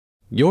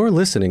You're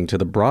listening to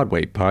the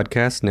Broadway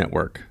Podcast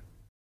Network.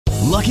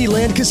 Lucky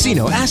Land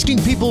Casino,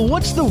 asking people,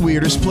 what's the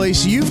weirdest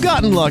place you've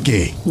gotten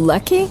lucky?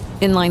 Lucky?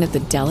 In line at the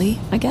deli,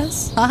 I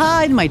guess?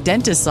 Aha, in my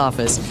dentist's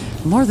office.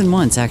 More than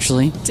once,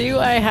 actually. Do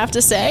I have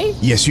to say?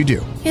 Yes, you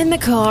do. In the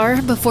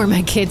car before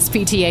my kids'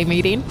 PTA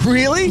meeting.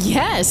 Really?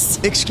 Yes.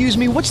 Excuse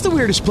me, what's the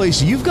weirdest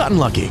place you've gotten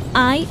lucky?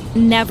 I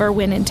never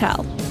win and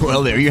tell.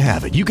 Well, there you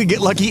have it. You can get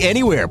lucky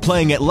anywhere,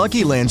 playing at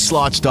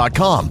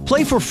LuckyLandSlots.com.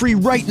 Play for free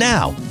right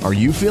now. Are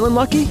you feeling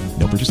lucky?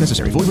 No purchase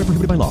necessary. Void where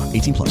prohibited by law.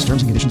 18 plus.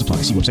 Terms and conditions apply.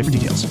 See website for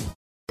details.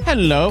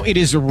 Hello, it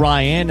is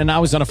Ryan, and I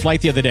was on a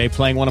flight the other day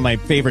playing one of my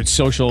favorite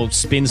social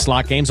spin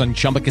slot games on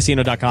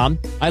ChumbaCasino.com.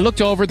 I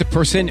looked over at the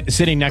person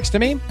sitting next to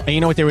me, and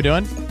you know what they were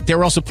doing? They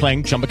were also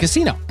playing Chumba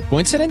Casino.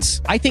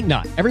 Coincidence? I think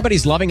not.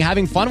 Everybody's loving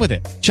having fun with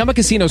it. Chumba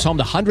Casino is home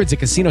to hundreds of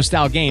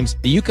casino-style games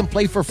that you can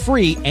play for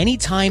free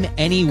anytime,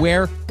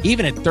 anywhere,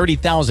 even at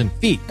 30,000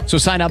 feet. So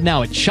sign up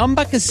now at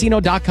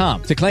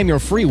ChumbaCasino.com to claim your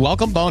free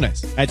welcome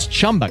bonus. That's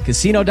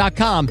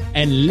ChumbaCasino.com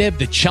and live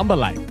the Chumba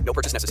life. No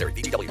purchase necessary.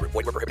 VGW. Void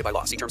where prohibited by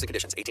law. See terms and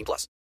conditions. 18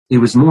 plus. It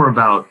was more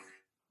about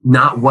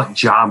not what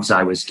jobs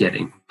I was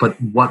getting, but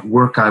what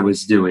work I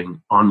was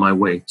doing on my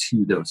way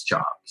to those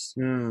jobs.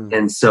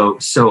 And so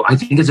I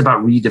think it's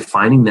about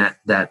redefining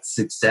that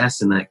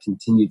success and that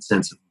continued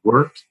sense of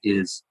work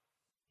is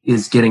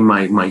getting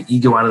my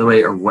ego out of the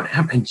way or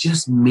whatever, and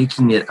just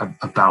making it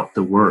about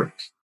the work.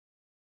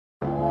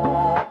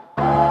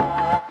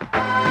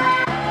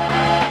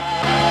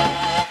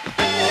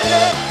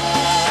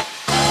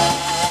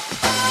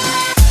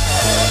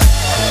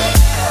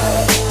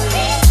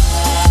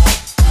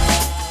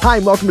 Hi,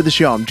 and welcome to the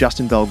show. I'm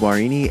Justin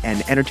Belguarini,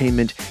 an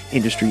entertainment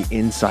industry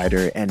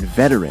insider and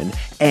veteran,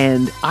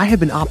 and I have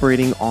been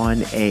operating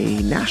on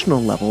a national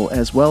level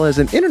as well as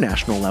an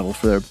international level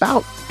for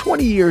about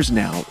 20 years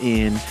now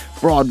in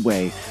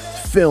Broadway,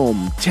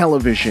 film,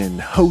 television,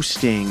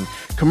 hosting,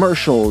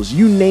 commercials,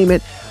 you name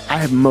it. I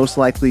have most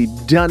likely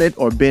done it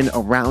or been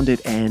around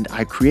it, and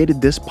I created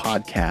this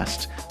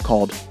podcast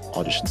called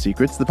Audition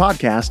Secrets, the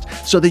podcast,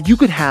 so that you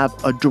could have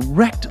a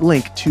direct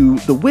link to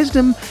the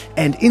wisdom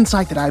and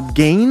insight that I've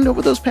gained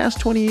over those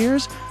past 20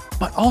 years,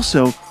 but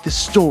also the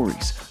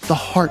stories, the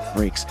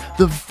heartbreaks,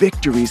 the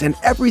victories, and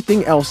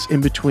everything else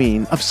in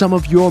between of some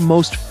of your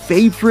most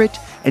favorite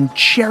and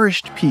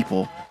cherished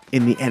people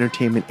in the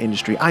entertainment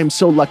industry. I'm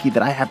so lucky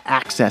that I have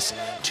access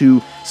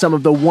to some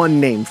of the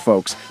one-name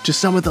folks, to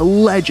some of the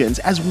legends,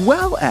 as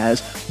well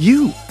as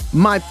you,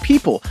 my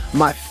people,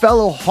 my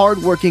fellow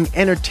hardworking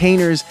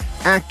entertainers,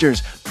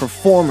 actors,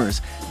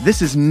 performers.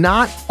 This is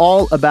not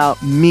all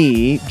about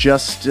me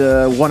just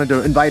wanted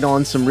to invite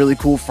on some really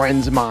cool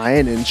friends of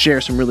mine and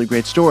share some really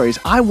great stories.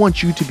 I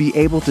want you to be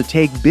able to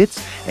take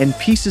bits and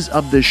pieces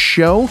of the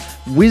show,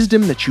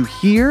 wisdom that you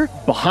hear,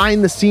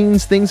 behind the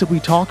scenes things that we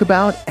talk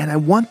about, and I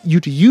want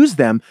you to use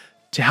them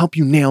to help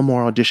you nail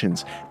more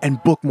auditions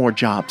and book more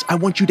jobs. I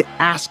want you to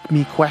ask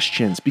me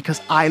questions because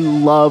I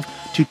love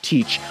to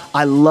teach.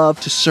 I love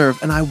to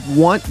serve, and I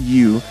want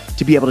you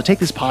to be able to take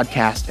this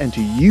podcast and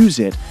to use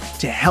it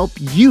to help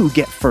you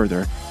get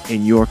further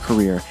in your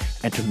career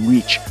and to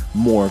reach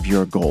more of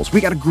your goals. We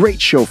got a great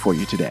show for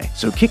you today.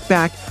 So kick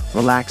back,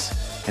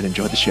 relax, and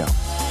enjoy the show.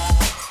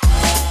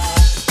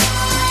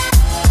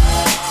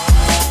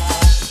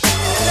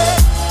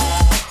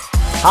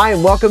 Hi,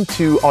 and welcome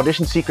to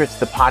Audition Secrets,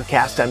 the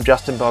podcast. I'm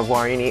Justin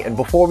Belguarini, and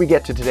before we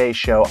get to today's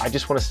show, I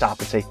just want to stop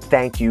and say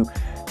thank you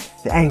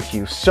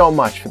so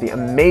much for the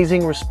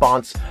amazing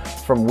response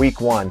from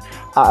week one.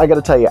 I got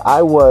to tell you,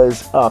 I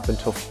was up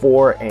until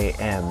 4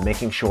 a.m.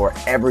 making sure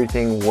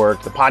everything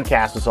worked. The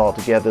podcast was all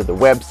together, the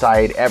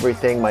website,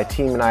 everything. My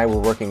team and I were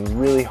working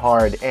really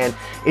hard, and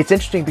it's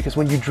interesting because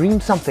when you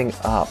dream something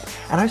up,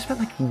 and I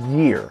spent like a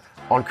year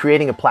on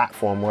creating a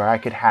platform where I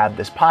could have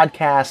this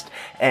podcast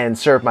and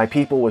serve my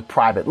people with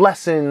private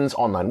lessons,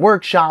 online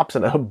workshops,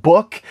 and a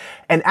book.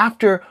 And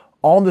after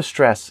all the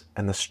stress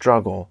and the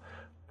struggle,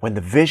 when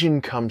the vision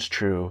comes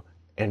true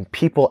and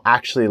people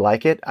actually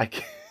like it, I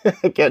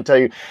can't tell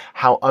you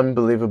how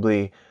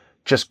unbelievably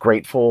just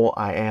grateful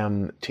I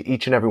am to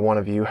each and every one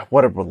of you.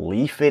 What a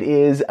relief it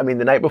is. I mean,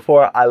 the night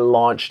before I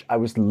launched, I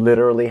was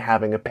literally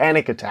having a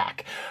panic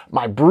attack.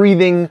 My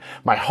breathing,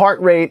 my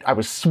heart rate, I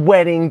was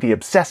sweating, the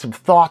obsessive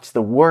thoughts,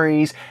 the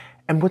worries.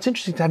 And what's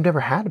interesting is I've never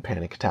had a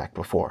panic attack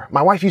before.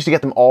 My wife used to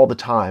get them all the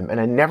time,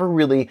 and I never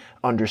really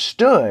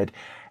understood.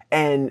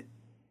 And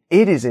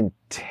it is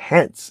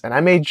intense. And I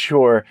made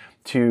sure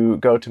to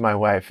go to my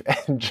wife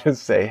and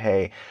just say,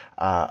 hey,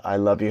 I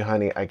love you,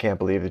 honey. I can't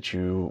believe that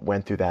you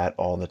went through that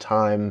all the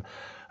time.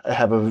 I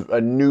have a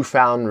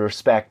newfound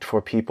respect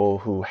for people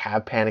who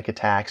have panic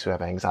attacks, who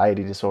have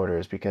anxiety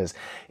disorders, because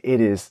it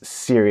is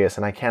serious,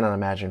 and I cannot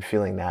imagine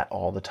feeling that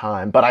all the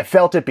time. But I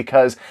felt it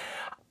because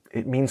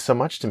it means so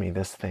much to me,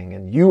 this thing,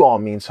 and you all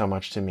mean so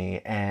much to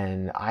me,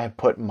 and I have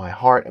put my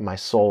heart and my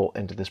soul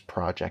into this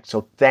project,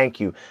 so thank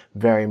you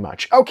very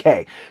much.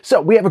 Okay,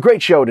 so we have a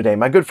great show today.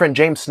 My good friend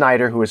James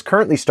Snyder, who is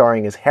currently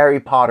starring as Harry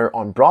Potter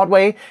on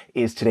Broadway,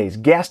 is today's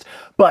guest.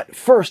 But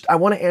first, I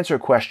want to answer a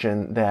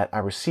question that I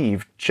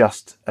received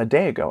just a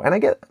day ago, and I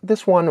get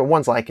this one, or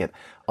ones like it,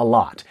 a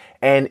lot,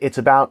 and it's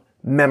about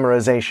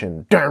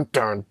memorization. Dun,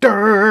 dun,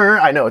 dun.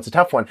 I know it's a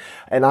tough one,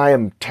 and I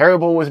am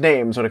terrible with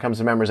names when it comes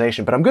to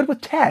memorization, but I'm good with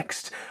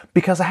text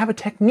because I have a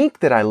technique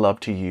that I love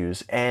to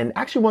use, and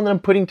actually one that I'm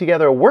putting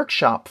together a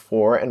workshop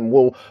for and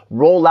will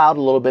roll out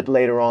a little bit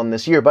later on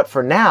this year. But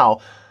for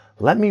now,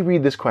 let me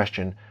read this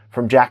question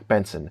from Jack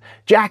Benson.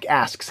 Jack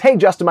asks, "Hey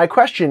Justin, my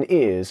question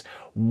is,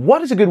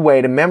 what is a good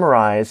way to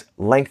memorize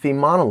lengthy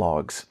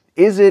monologues?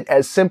 Is it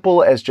as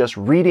simple as just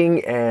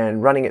reading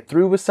and running it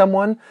through with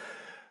someone?"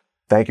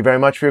 Thank you very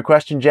much for your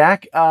question,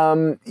 Jack.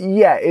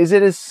 Yeah, is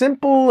it as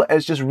simple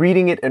as just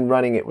reading it and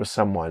running it with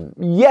someone?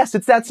 Yes,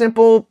 it's that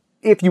simple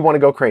if you want to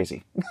go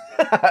crazy.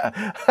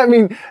 I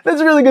mean,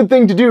 that's a really good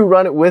thing to do,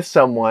 run it with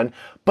someone,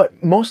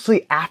 but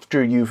mostly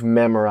after you've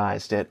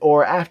memorized it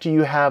or after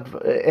you have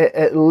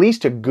at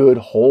least a good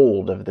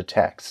hold of the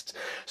text.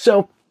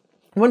 So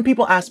when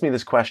people ask me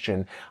this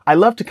question, I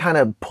love to kind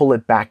of pull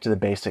it back to the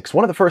basics.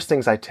 One of the first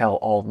things I tell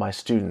all of my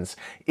students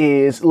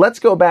is, let's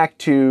go back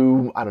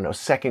to, I don't know,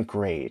 second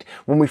grade,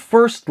 when we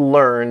first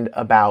learned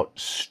about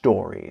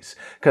stories.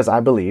 Because I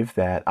believe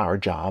that our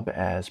job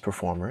as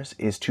performers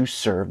is to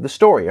serve the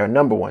story. Our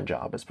number one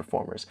job as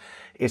performers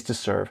is to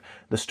serve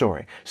the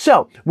story.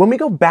 So when we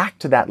go back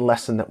to that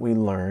lesson that we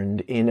learned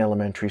in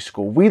elementary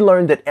school, we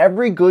learned that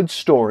every good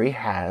story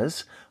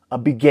has a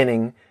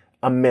beginning,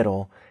 a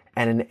middle,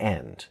 and an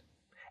end.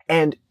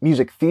 And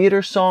musical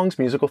theater songs,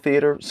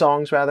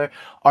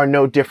 are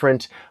no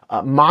different.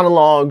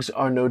 Monologues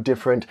are no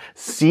different.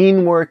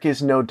 Scene work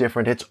is no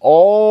different. It's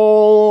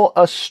all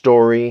a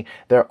story.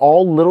 They're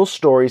all little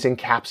stories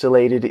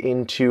encapsulated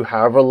into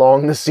however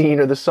long the scene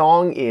or the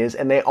song is,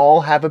 and they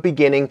all have a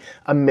beginning,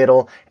 a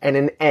middle, and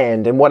an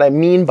end. And what I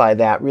mean by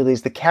that really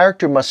is the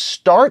character must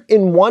start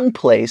in one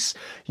place,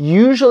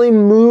 usually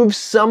move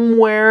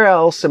somewhere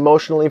else,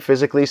 emotionally,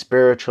 physically,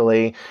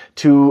 spiritually,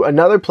 to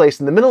another place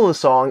in the middle of the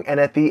song, and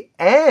at the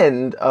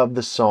end of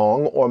the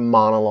song or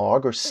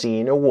monologue or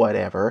scene or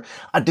whatever,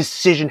 a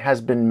decision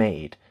has been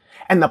made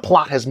and the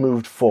plot has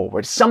moved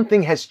forward.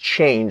 Something has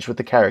changed with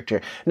the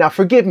character. Now,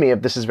 forgive me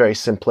if this is very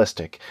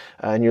simplistic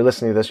and you're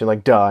listening to this, you're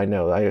like, duh, I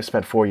know. I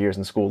spent 4 years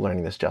in school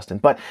learning this, Justin.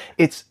 But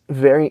it's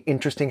very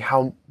interesting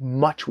how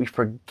much we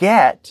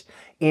forget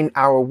in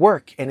our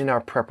work and in our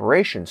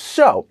preparation.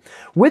 So,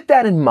 with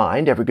that in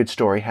mind, every good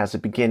story has a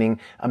beginning,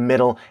 a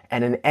middle,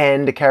 and an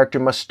end. A character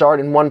must start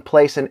in one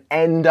place and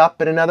end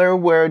up in another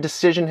where a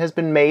decision has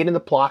been made and the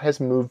plot has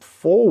moved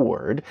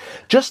forward.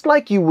 Just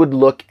like you would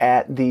look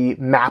at the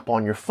map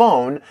on your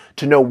phone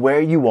to know where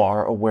you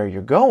are or where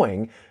you're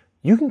going,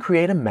 you can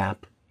create a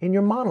map in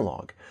your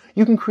monologue.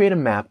 You can create a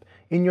map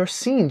in your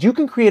scenes. You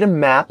can create a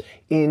map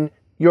in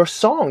your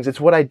songs.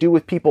 It's what I do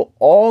with people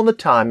all the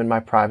time in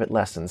my private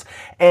lessons.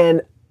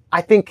 And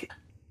I think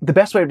the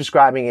best way of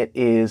describing it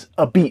is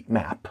a beat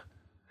map.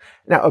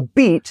 Now, a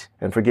beat,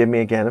 and forgive me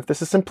again if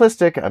this is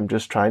simplistic, I'm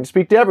just trying to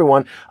speak to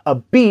everyone, a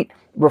beat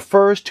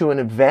refers to an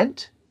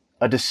event,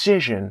 a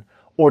decision,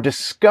 or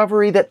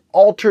discovery that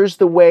alters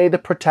the way the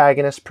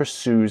protagonist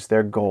pursues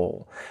their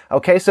goal.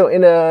 Okay, so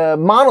in a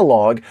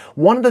monologue,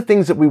 one of the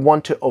things that we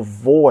want to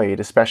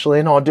avoid, especially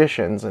in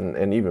auditions,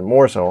 and even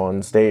more so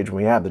on stage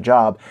when we have the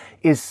job,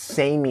 is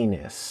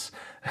sameness.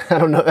 I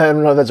don't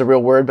know if that's a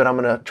real word, but I'm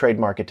going to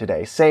trademark it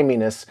today.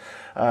 Sameness,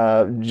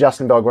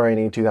 Justin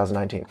Belguarini,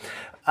 2019.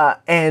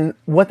 And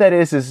what that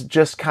is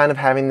just kind of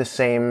having the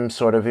same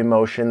sort of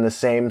emotion, the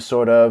same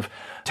sort of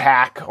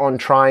tack on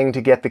trying to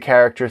get the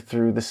character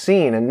through the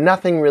scene, and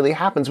nothing really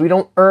happens. We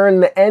don't earn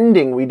the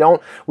ending.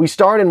 We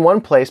start in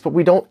one place, but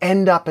we don't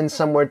end up in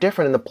somewhere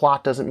different, and the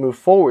plot doesn't move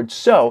forward.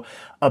 So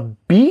a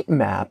beat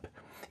map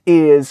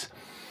is,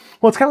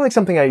 well, it's kind of like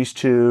something I used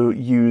to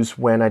use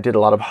when I did a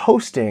lot of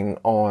hosting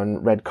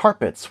on red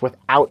carpets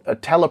without a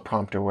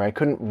teleprompter where I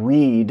couldn't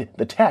read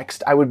the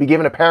text. I would be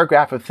given a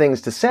paragraph of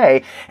things to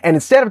say, and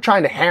instead of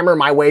trying to hammer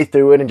my way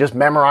through it and just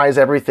memorize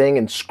everything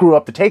and screw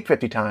up the take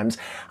 50 times,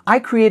 I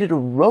created a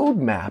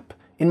roadmap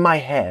in my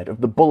head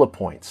of the bullet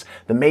points,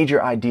 the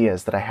major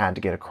ideas that I had to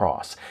get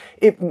across.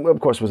 It, of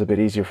course, was a bit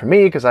easier for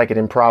me because I could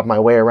improv my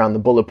way around the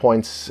bullet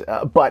points,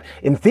 but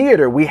in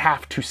theater, we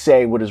have to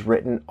say what is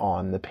written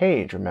on the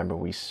page. Remember,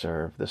 we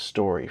serve the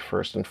story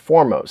first and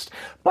foremost,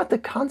 but the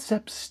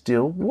concept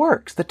still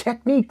works. The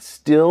technique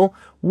still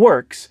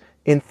works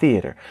in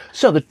theater.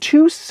 So the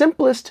two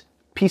simplest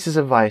pieces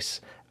of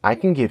advice I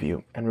can give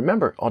you, and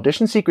remember,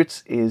 Audition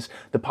Secrets is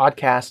the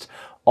podcast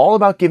all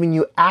about giving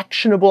you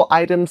actionable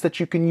items that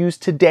you can use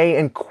today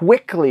and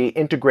quickly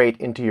integrate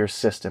into your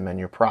system and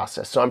your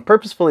process. So I'm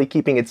purposefully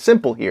keeping it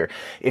simple here.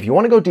 If you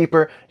want to go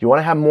deeper, you want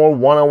to have more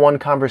one-on-one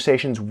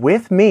conversations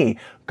with me,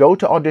 go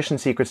to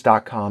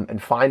auditionsecrets.com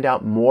and find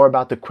out more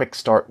about the Quick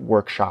Start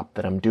workshop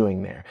that I'm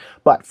doing there.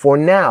 But for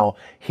now,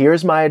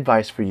 here's my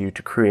advice for you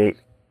to create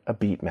a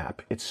beat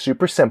map. It's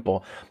super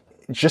simple.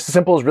 It's just as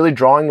simple as really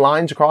drawing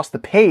lines across the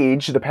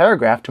page, the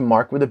paragraph, to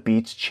mark where the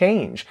beats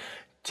change.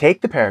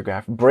 Take the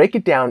paragraph, break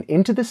it down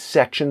into the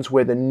sections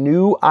where the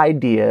new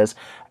ideas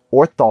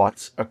or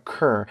thoughts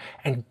occur,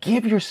 and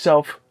give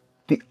yourself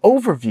the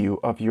overview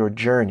of your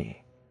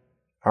journey.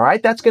 All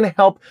right? That's going to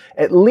help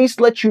at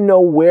least let you know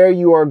where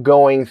you are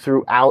going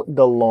throughout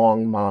the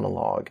long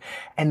monologue.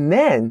 And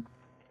then,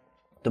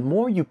 the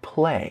more you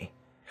play,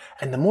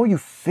 and the more you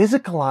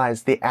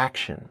physicalize the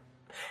action,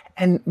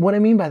 and what I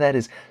mean by that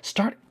is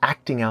start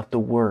acting out the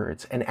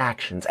words and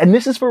actions. And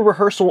this is for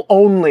rehearsal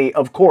only,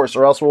 of course,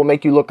 or else it will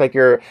make you look like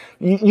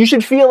you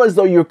should feel as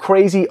though you're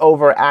crazy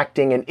over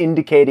acting and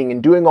indicating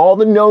and doing all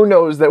the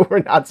no-nos that we're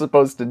not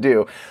supposed to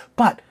do.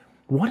 But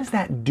what is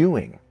that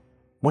doing?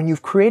 When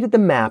you've created the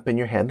map in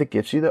your head that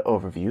gives you the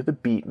overview, the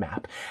beat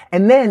map,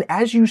 and then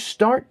as you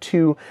start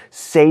to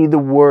say the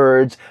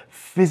words,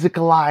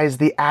 physicalize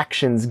the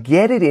actions,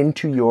 get it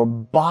into your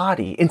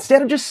body.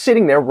 Instead of just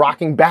sitting there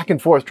rocking back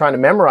and forth trying to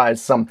memorize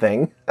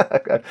something,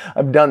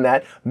 I've done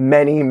that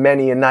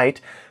many a night,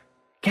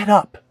 get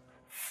up,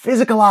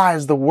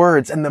 physicalize the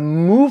words and the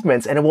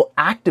movements, and it will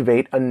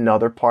activate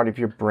another part of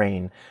your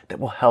brain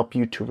that will help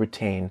you to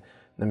retain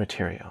the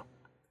material.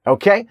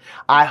 Okay,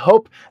 I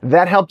hope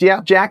that helped you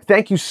out, Jack.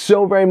 Thank you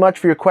so very much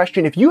for your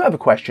question. If you have a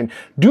question,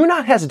 do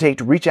not hesitate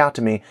to reach out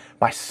to me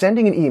by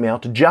sending an email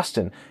to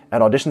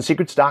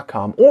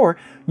justin@auditionsecrets.com, or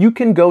you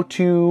can go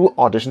to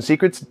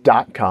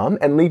auditionsecrets.com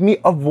and leave me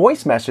a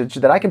voice message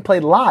that I can play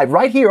live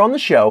right here on the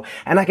show,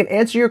 and I can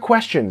answer your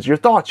questions, your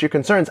thoughts, your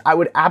concerns. I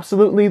would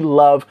absolutely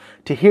love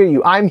to hear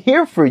you. I'm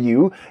here for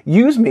you.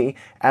 Use me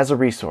as a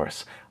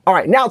resource. All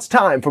right, now it's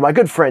time for my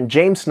good friend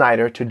James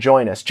Snyder to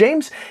join us.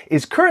 James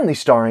is currently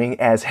starring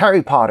as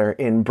Harry Potter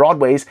in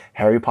Broadway's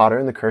Harry Potter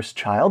and the Cursed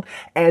Child,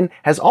 and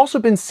has also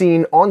been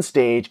seen on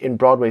stage in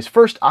Broadway's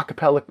first a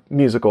cappella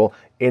musical,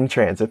 In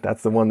Transit,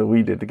 that's the one that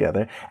we did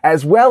together,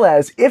 as well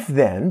as If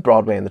Then,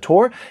 Broadway and the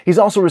Tour. He's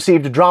also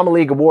received a Drama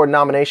League Award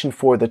nomination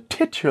for the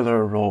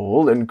titular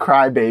role in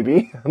Cry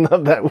Baby. I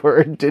love that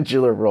word,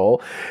 titular role,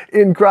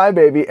 in Cry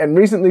Baby, and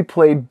recently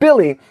played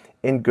Billy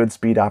in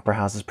Goodspeed Opera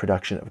House's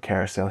production of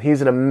Carousel.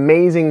 He's an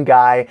amazing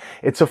guy.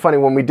 It's so funny,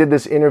 when we did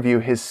this interview,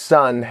 his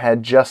son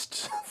had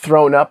just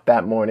thrown up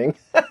that morning,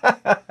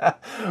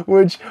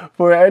 which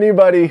for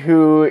anybody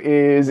who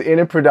is in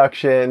a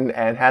production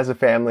and has a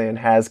family and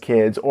has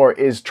kids, or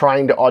is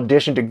trying to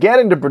audition to get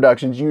into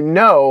productions, you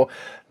know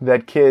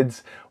that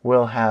kids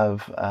will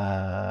have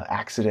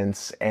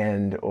accidents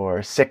and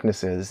or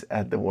sicknesses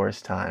at the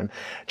worst time.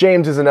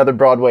 James is another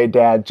Broadway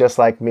dad just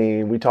like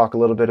me. We talk a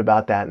little bit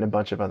about that and a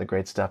bunch of other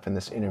great stuff in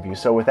this interview.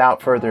 So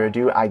without further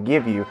ado, I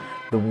give you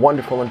the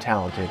wonderful and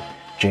talented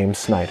James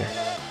Snyder.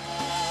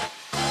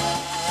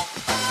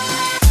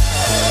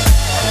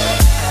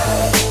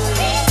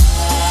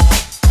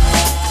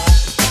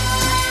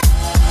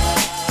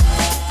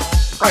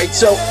 All right,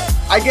 so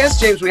I guess,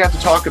 James, we have to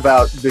talk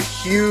about the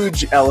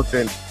huge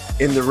elephant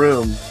in the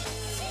room.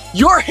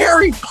 You're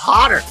Harry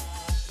Potter.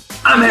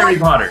 I'm Harry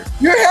Potter.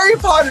 You're Harry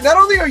Potter. Not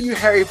only are you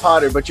Harry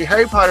Potter, but you're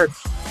Harry Potter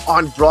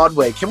on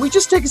Broadway. Can we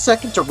just take a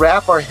second to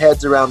wrap our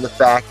heads around the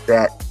fact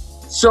that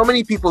so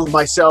many people,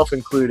 myself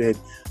included,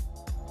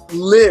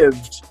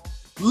 lived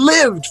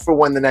for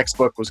when the next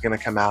book was going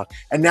to come out.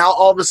 And now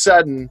all of a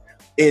sudden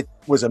it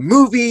was a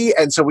movie.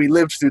 And so we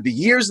lived through the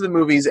years of the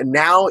movies, and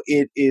now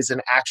it is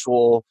an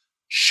actual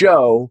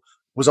show.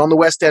 Was on the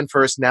West End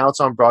first, now it's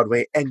on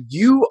Broadway, and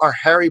you are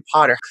Harry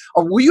Potter.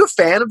 Were you a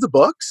fan of the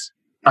books?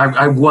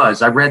 I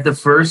was. I read the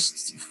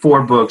first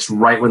 4 books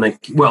right when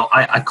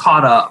I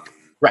caught up.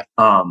 Right.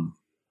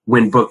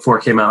 When book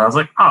 4 came out, I was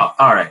like, oh,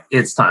 all right,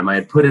 it's time. I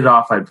had put it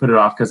off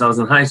because I was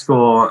in high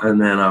school, and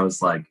then I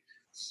was like,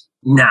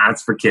 nah,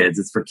 it's for kids.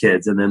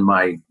 And then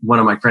one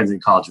of my friends in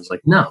college was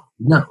like, no,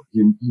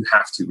 you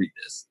have to read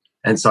this.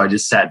 And so I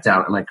just sat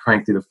down and I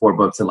cranked through the 4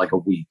 books in like a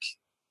week.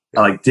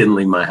 I didn't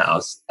leave my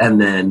house. And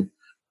then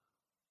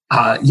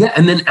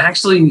and then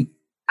actually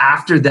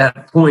after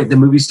that point, the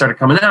movies started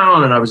coming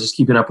out, and I was just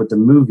keeping up with the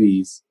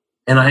movies,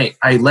 and I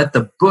let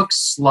the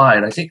books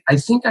slide. I think I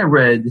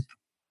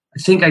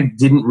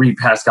didn't read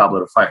past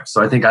Goblet of Fire,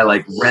 so I think I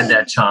read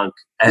that chunk,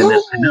 and then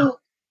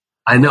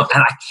I know,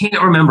 and I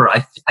can't remember.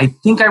 I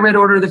think I read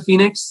Order of the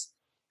Phoenix,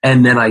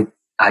 and then I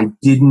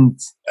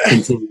didn't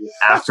continue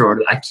after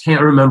Order. I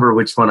can't remember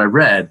which one I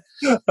read,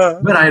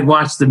 but I had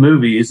watched the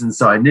movies, and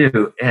so I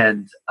knew.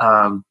 And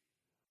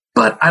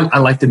but I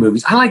like the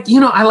movies. I like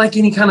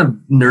any kind of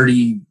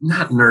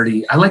not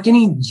nerdy. I like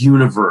any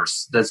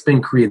universe that's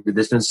been created,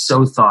 that's been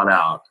so thought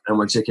out. And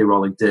what J.K.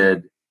 Rowling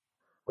did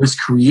was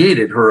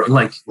created. Her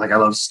like I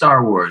love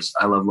Star Wars,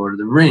 I love Lord of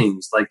the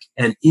Rings, like,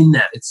 and in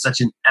that it's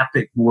such an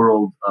epic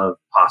world of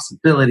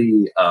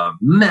possibility, of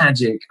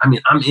magic. I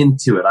mean, I'm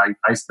into it.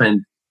 I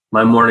spend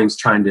my mornings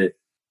trying to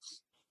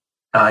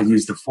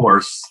use the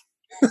Force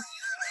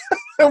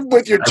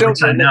with your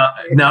children.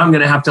 Now I'm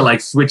gonna have to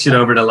like switch it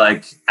over to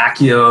like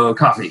Accio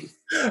coffee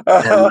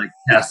and like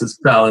cast a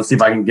spell and see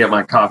if I can get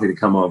my coffee to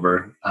come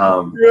over.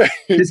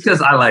 Just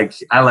because I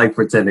like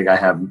pretending I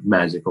have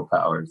magical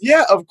powers.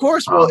 Yeah, of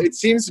course. Well, it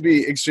seems to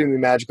be extremely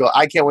magical.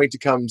 I can't wait to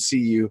come see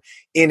you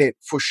in it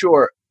for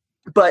sure.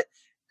 But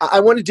I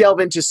want to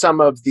delve into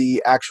some of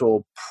the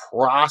actual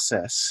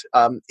process.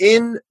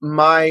 In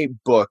my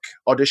book,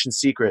 Audition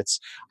Secrets,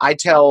 I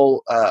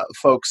tell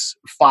folks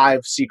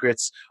 5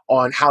 secrets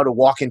on how to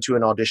walk into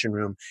an audition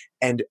room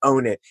and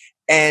own it.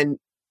 And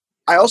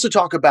I also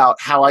talk about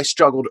how I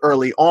struggled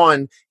early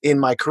on in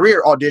my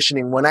career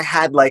auditioning when I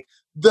had like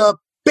the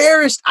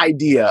barest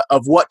idea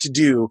of what to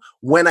do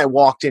when I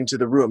walked into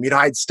the room. You know,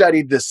 I'd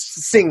studied the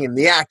singing,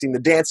 the acting, the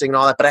dancing and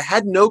all that, but I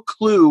had no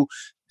clue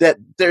that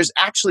there's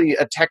actually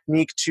a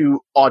technique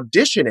to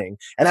auditioning,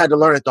 and I had to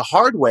learn it the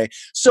hard way.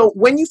 So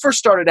when you first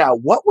started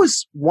out, what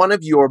was one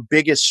of your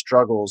biggest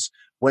struggles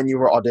when you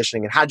were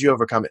auditioning, and how'd you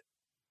overcome it?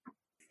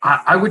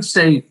 I would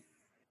say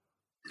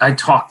I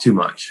talk too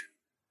much.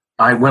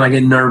 When I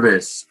get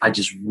nervous, I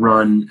just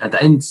run at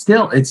that. And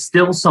it's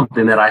still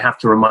something that I have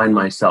to remind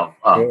myself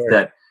of,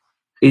 that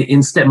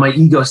instead my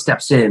ego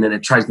steps in and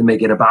it tries to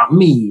make it about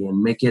me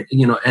and make it,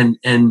 you know, and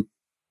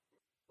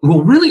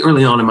well, really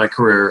early on in my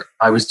career,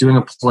 I was doing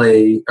a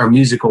play or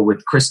musical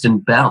with Kristen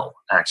Bell,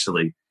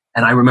 actually.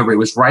 And I remember it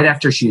was right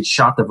after she had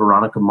shot the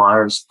Veronica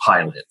Mars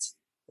pilot.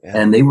 Yeah.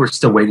 And they were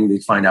still waiting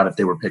to find out if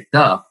they were picked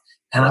up.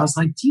 And I was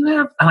like,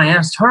 and I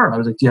asked her, I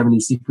was like, do you have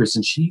any secrets?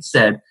 And she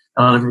said,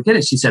 and I'll never forget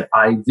it, she said,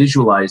 I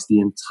visualized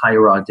the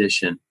entire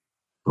audition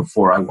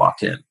before I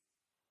walk in.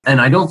 And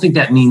I don't think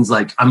that means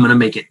like, I'm going to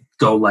make it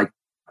go like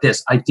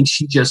this. I think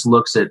she just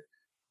looks at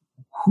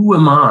who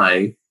am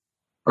I,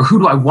 or who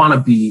do I want to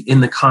be in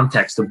the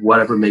context of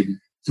whatever may be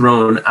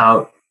thrown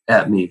out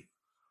at me.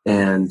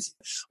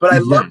 But I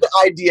love the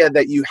idea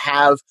that you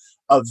have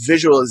a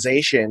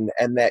visualization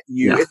and that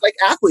it's like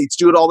athletes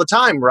do it all the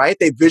time, right?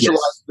 They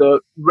visualize the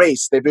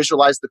race, they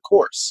visualize the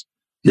course.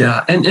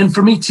 Yeah. And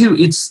for me too,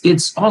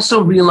 it's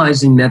also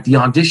realizing that the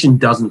audition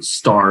doesn't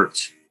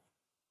start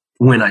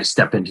when I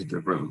step into the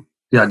room.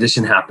 The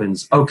audition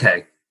happens.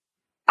 Okay,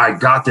 I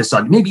got this.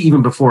 Maybe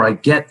even before I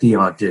get the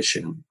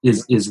audition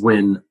is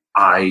when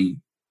I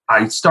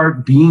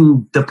start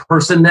being the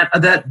person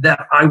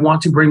that I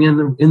want to bring in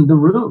the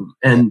room.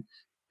 And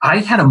I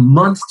had a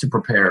month to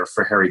prepare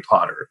for Harry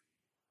Potter,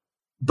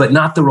 but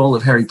not the role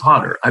of Harry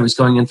Potter. I was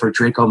going in for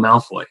Draco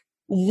Malfoy.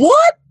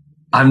 What?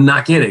 I'm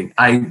not kidding.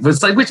 I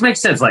was like, which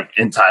makes sense, like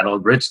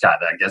entitled rich guy.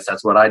 I guess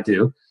that's what I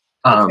do.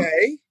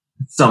 Okay.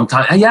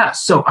 Sometimes, yeah.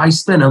 So I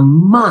spent a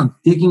month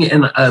digging it,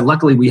 and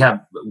luckily we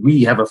have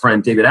a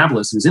friend, David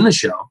Avalos, who's in the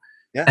show.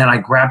 Yeah. And I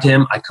grabbed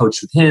him. I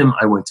coached with him.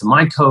 I went to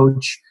my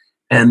coach.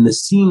 And the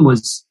scene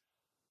was,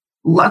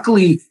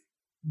 luckily,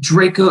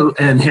 Draco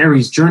and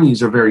Harry's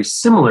journeys are very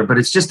similar, but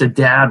it's just a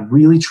dad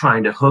really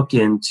trying to hook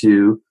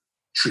into,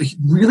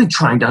 really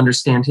trying to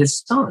understand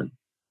his son.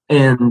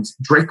 And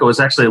Draco is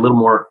actually a little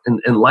more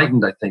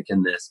enlightened, I think,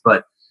 in this,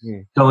 but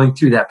going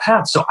through that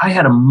path. So I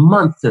had a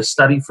month to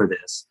study for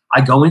this.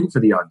 I go in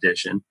for the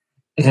audition,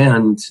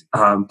 and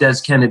Des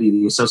Kennedy,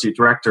 the associate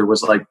director,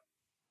 was like,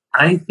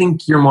 I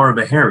think you're more of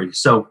a Harry.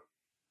 So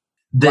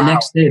the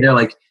next day, they're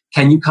like,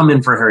 can you come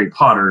in for Harry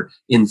Potter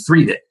in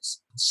 3 days?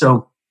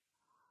 So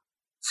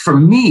for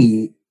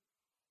me,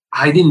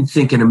 I didn't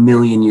think in a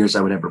million years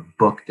I would ever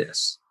book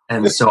this.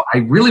 And so I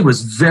really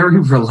was very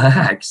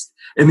relaxed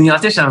in the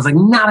audition. I was like,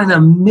 not in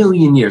a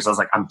million years. I was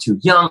like, I'm too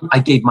young. I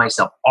gave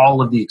myself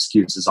all of the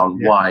excuses on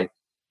why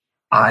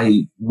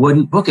I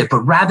wouldn't book it.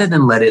 But rather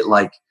than let it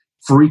like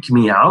freak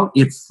me out,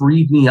 it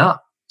freed me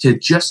up to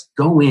just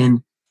go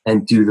in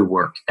and do the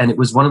work. And it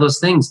was one of those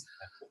things.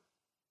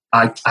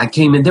 I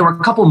came in, there were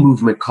a couple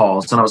movement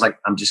calls, and I was like,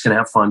 I'm just going to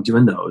have fun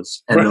doing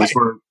those. And those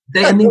were,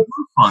 they were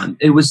fun.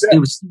 It was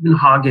Stephen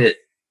Hoggett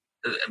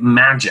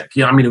magic.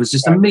 You know, I mean, it was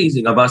just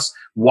amazing of us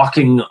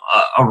walking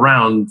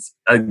around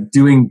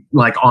doing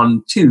like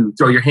on 2,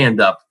 throw your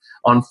hand up,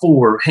 on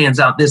 4, hands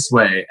out this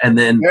way. And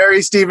then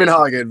very Stephen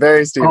Hoggett,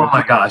 very Stephen. Oh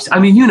my gosh. I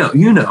mean, you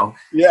know.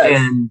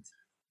 Yes. And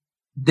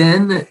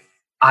then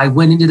I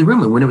went into the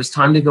room, and when it was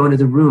time to go into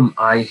the room,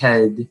 I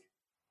had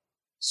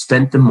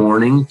spent the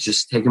morning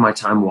just taking my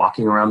time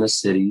walking around the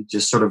city,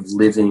 just sort of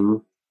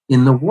living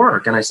in the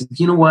work. And I said,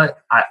 you know what?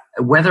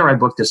 Whether I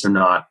book this or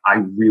not,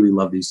 I really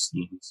love these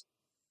scenes.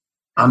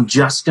 I'm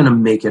just going to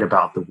make it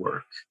about the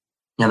work.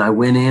 And I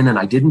went in and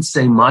I didn't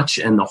say much,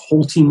 and the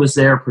whole team was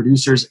there,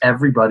 producers,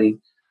 everybody.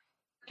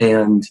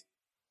 And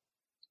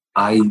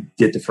I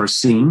did the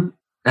first scene,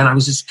 and I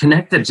was just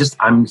connected.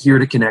 I'm here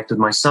to connect with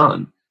my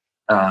son.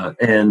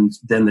 And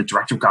then the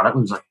director got up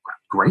and was like,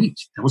 great.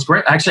 That was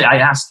great. Actually,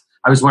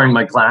 I was wearing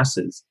my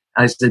glasses.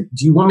 I said,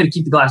 do you want me to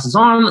keep the glasses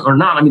on or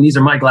not? I mean, these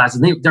are my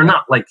glasses. They're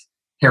not like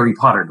Harry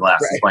Potter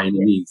glasses by any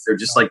means. They're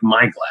just like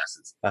my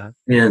glasses.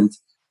 And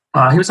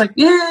he was like,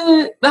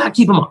 yeah,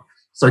 keep them on.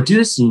 So I do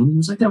the scene. He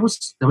was like, that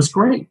was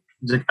great.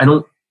 He's like, I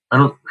don't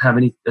have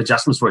any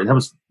adjustments for you. That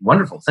was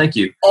wonderful. Thank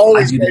you.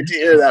 Always great to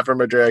hear that from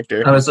a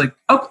director. I was like,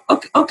 oh,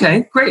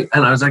 okay, great.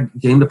 And I was like,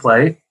 game to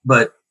play,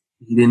 but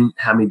he didn't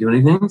have me do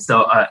anything.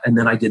 So, and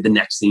then I did the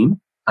next scene.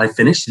 I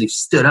finished and he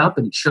stood up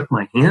and he shook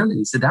my hand and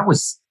he said, that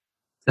was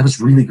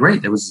really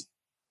great. That was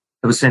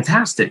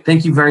fantastic.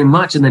 Thank you very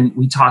much. And then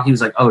we talked, he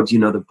was like, oh, do you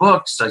know the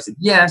books? So I said,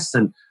 yes.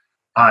 And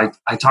I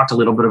talked a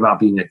little bit about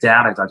being a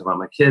dad. I talked about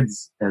my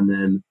kids. And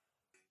then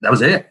that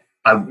was it.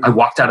 I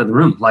walked out of the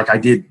room. Like I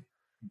did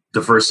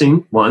the first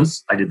scene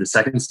once. I did the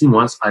second scene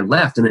once. I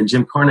left. And then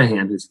Jim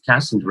Carnahan, who's a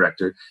casting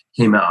director,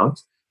 came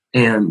out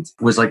and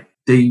was like,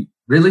 they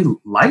really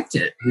liked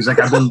it. He's like,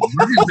 I've been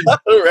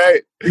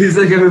right. He's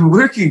like, I've been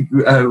working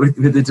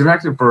with the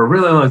director for a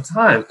really long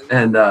time.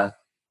 And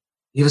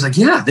he was like,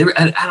 yeah, they were.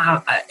 And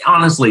I,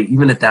 honestly,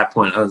 even at that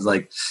point, I was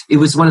like, it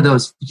was one of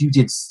those, you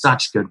did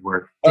such good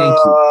work. Thank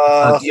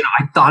you.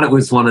 I thought it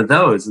was one of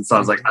those. And so I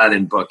was like, I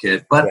didn't book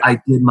it, but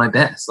I did my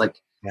best. Like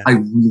I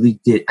really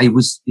did. It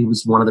was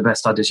one of the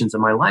best auditions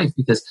of my life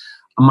because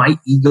my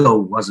ego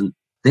wasn't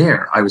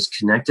there. I was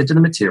connected to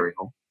the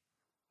material.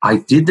 I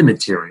did the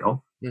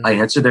material. I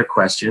answered their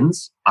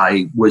questions.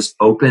 I was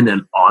open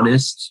and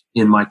honest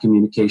in my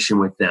communication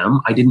with them.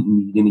 I didn't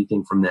need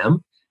anything from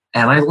them.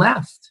 And I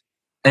left.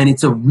 And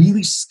it's a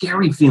really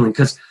scary feeling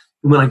because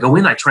when I go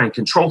in, I try and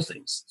control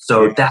things.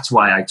 So that's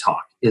why I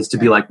talk, is to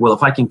be like, well,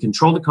 if I can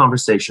control the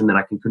conversation, then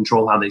I can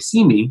control how they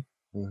see me.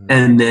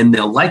 And then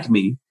they'll like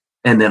me.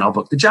 And then I'll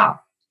book the job.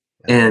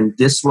 And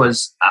this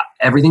was,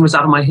 everything was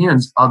out of my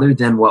hands other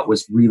than what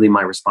was really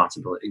my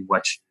responsibility,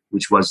 which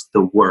was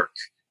the work.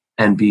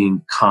 And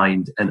being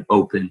kind and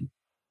open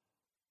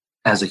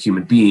as a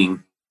human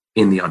being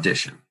in the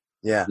audition.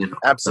 Yeah,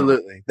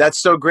 absolutely. That's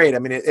so great. I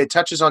mean, it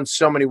touches on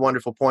so many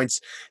wonderful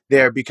points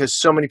there because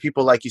so many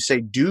people, like you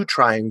say, do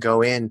try and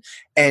go in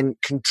and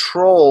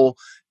control,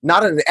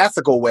 not in an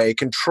ethical way,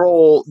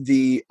 control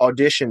the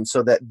audition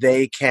so that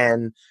they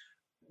can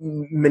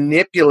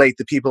manipulate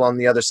the people on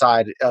the other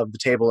side of the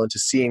table into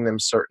seeing them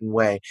a certain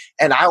way.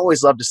 And I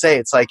always love to say,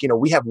 it's like,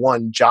 we have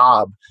one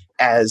job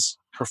as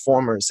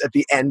performers at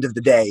the end of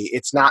the day.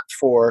 It's not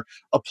for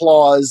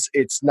applause.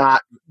 It's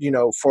not,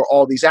 for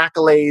all these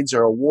accolades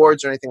or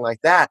awards or anything like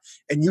that.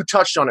 And you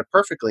touched on it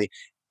perfectly.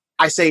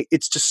 I say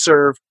it's to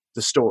serve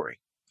the story.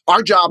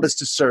 Our job is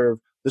to serve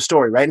the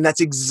story, right? And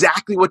that's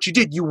exactly what you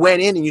did. You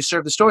went in and you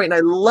served the story. And I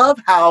love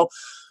how,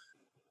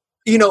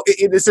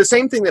 it's the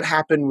same thing that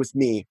happened with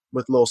me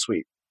with Lil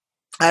Sweet.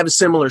 I have a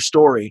similar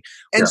story.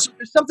 And so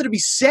there's something to be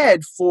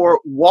said for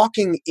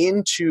walking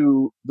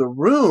into the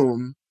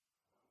room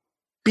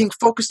being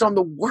focused on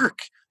the work.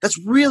 That's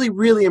really,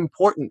 really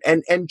important.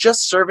 And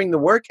just serving the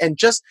work and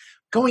just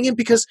going in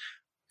because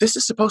this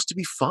is supposed to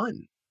be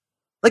fun.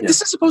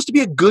 This is supposed to be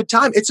a good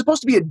time. It's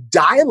supposed to be a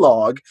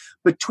dialogue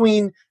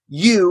between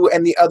you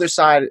and the other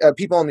side,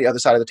 people on the other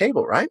side of the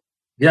table, right?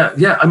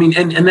 Yeah. I mean,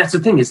 and that's the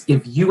thing is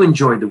if you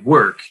enjoy the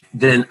work,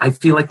 then I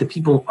feel like the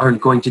people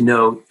aren't going to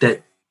know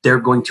that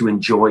they're going to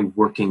enjoy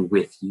working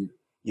with you.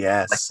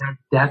 Yes.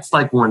 That's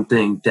like one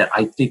thing that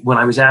I think when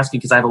I was asking,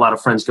 because I have a lot of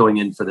friends going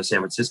in for the San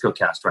Francisco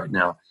cast right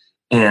now,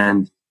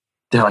 and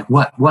they're like,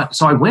 what?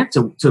 So I went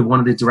to one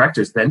of the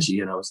directors,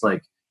 Benji, and I was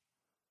like,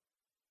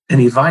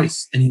 any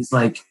advice? And he's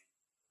like,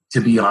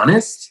 to be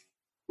honest,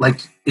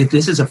 like if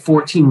this is a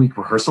 14-week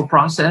rehearsal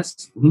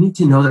process, we need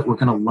to know that we're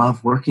going to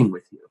love working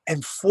with you.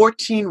 And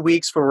 14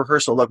 weeks for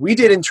rehearsal. Look, we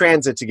did In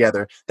Transit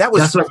together. That's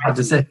what I was about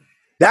to say.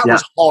 That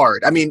was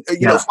hard. I mean,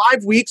 5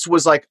 weeks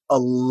was like a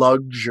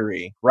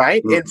luxury,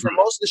 right? And for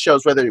most of the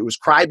shows, whether it was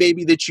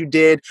Crybaby that you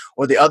did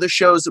or the other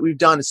shows that we've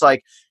done, it's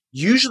like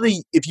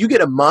usually if you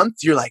get a month,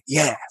 you're like,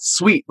 yeah,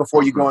 sweet,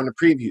 before you go into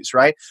previews,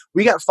 right?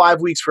 We got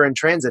 5 weeks for In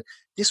Transit.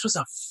 This was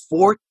a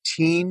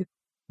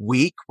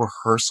 14-week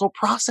rehearsal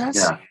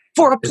process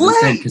for a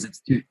play. Because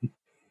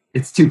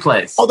it's two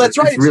plays. Oh, that's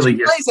right. It's really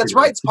two plays. That's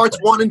right. It's parts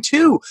 1 and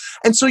 2.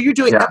 And so you're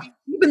doing, I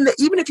mean,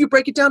 even if you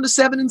break it down to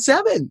 7 and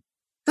 7,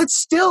 that's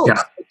still a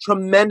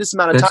tremendous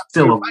amount of time. That's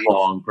still a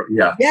long,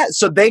 Yeah,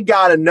 so they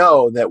got to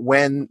know that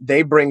when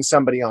they bring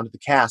somebody onto the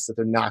cast that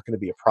they're not going to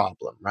be a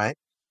problem, right?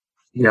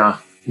 Yeah.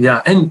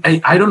 And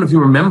I don't know if you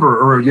remember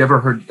or you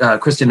ever heard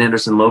Kristen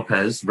Anderson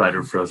Lopez, writer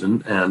of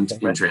Frozen and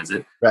In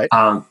Transit. Right.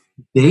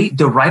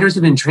 The writers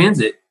of In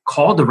Transit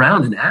called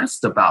around and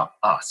asked about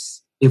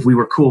us if we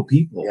were cool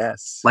people.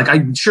 Yes. Like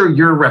I'm sure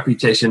your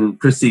reputation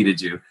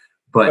preceded you,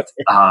 but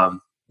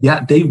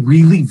they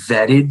really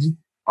vetted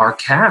our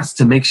cast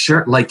to make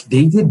sure, like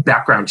they did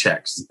background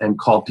checks and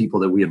called people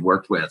that we had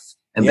worked with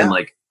and been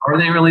like, are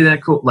they really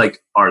that cool?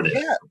 Like, are they?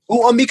 Yeah.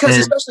 Well, because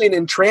especially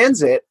in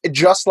Transit,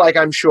 just like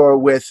I'm sure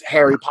with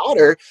Harry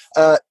Potter,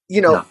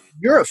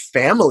 you're a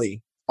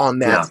family on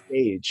that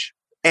stage.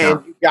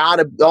 And you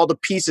gotta, all the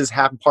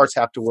parts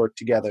have to work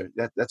together.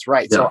 That's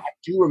right. Yeah. So I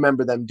do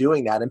remember them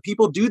doing that. And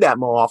people do that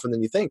more often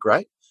than you think,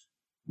 right?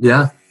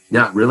 Yeah,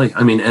 really.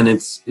 I mean, and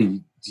it's,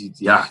 you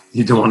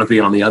don't want to be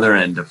on the other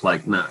end of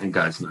like, no,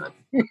 guys, not.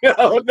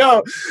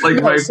 No.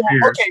 Like my So,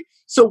 fear. okay,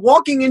 so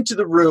walking into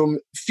the room,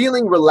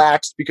 feeling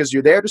relaxed because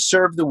you're there to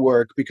serve the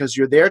work, because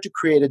you're there to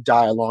create a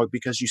dialogue,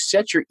 because you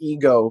set your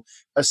ego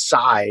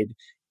aside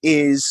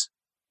is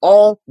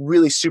all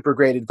really super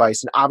great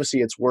advice. And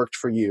obviously it's worked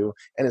for you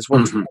and it's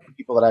worked for other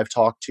people that I've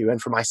talked to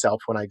and for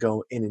myself when I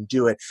go in and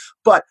do it.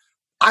 But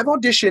I've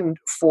auditioned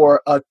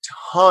for a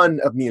ton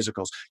of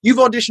musicals. You've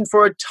auditioned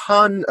for a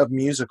ton of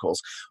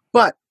musicals,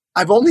 but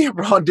I've only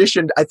ever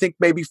auditioned, I think,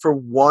 maybe for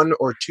one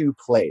or two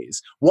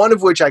plays, one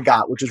of which I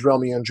got, which is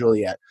Romeo and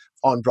Juliet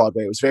on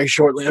Broadway. It was very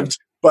short-lived,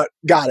 but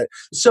got it.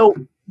 So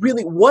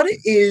really, what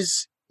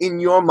is, in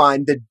your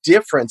mind, the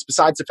difference,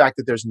 besides the fact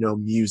that there's no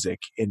music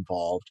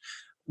involved,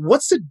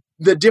 what's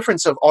the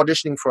difference of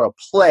auditioning for a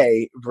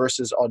play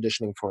versus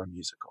auditioning for a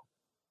musical?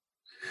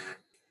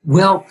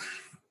 Well,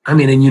 I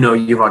mean, and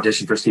you've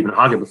auditioned for Stephen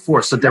Hogg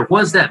before, so there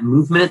was that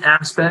movement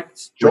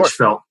aspect, Sure. which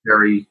felt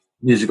very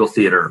musical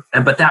theater,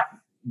 but that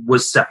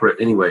was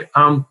separate anyway.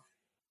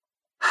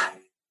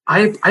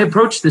 I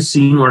approached the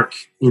scene work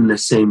in the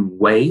same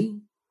way,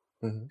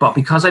 but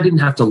because I didn't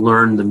have to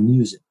learn the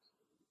music,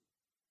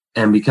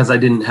 and because I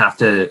didn't have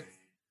to,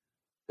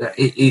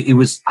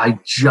 I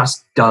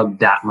just dug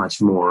that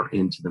much more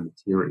into the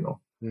material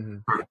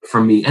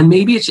for me. And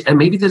maybe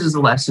this is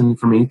a lesson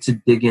for me to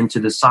dig into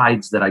the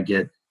sides that I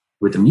get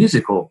with the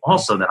musical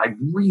also, that I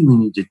really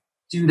need to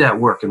do that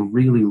work and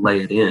really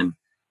lay it in.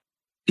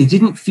 It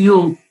didn't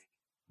feel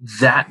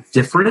that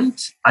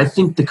different. I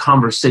think the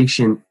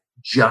conversation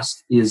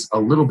just is a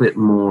little bit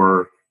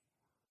more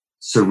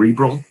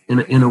cerebral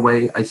in a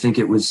way. I think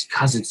it was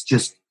because it's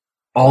just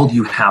all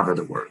you have are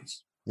the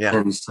words. Yeah.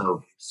 And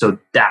so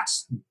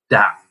that's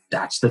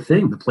the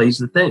thing. The play's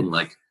the thing.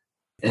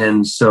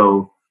 And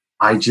so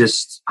I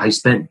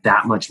spent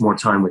that much more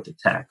time with the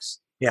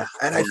text. Yeah.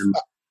 And I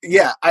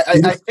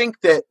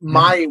think that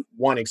my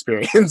one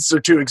experience or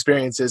two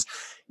experiences,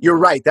 you're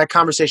right. That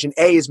conversation,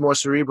 A, is more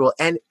cerebral.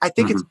 And I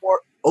think it's more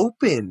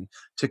open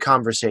to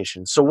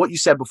conversation. So what you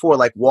said before,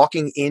 like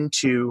walking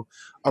into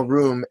a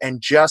room and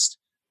just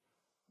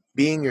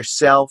being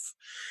yourself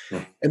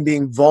and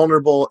being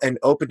vulnerable and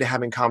open to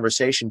having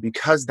conversation,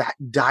 because that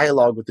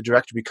dialogue with the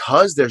director,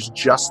 because there's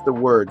just the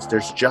words,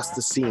 there's just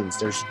the scenes,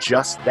 there's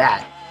just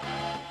that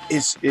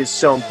is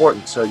so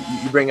important. So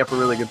you bring up a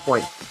really good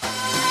point.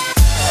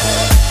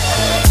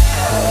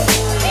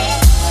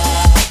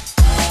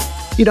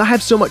 I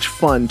have so much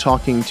fun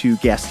talking to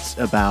guests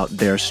about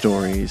their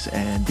stories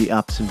and the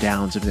ups and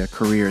downs of their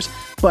careers,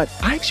 but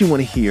I actually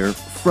want to hear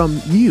from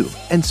you.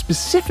 And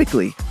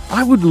specifically,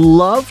 I would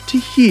love to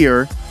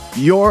hear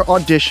your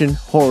audition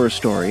horror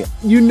story.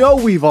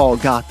 We've all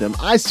got them.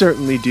 I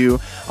certainly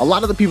do. A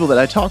lot of the people that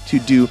I talk to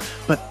do,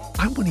 but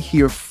I want to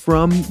hear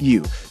from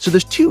you. So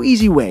there's two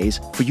easy ways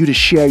for you to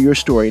share your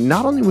story,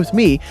 not only with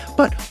me,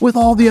 but with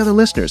all the other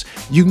listeners.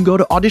 You can go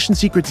to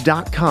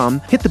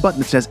auditionsecrets.com, hit the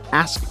button that says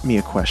Ask Me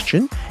a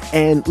Question,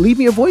 and leave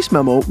me a voice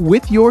memo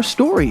with your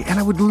story. And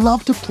I would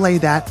love to play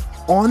that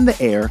on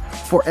the air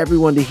for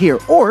everyone to hear.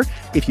 Or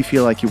if you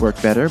feel like you work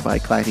better by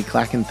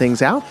clacking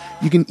things out,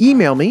 you can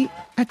email me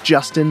at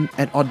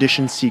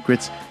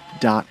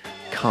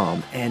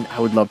justin@auditionsecrets.com. And I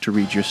would love to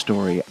read your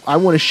story. I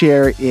want to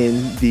share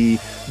in the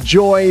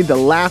joy, the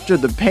laughter,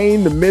 the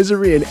pain, the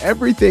misery, and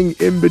everything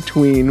in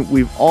between.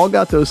 We've all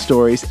got those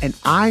stories, and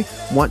I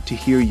want to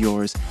hear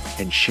yours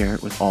and share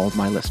it with all of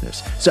my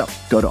listeners. So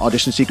go to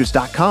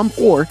auditionsecrets.com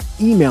or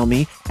email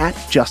me at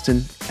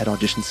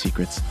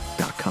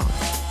justin@auditionsecrets.com.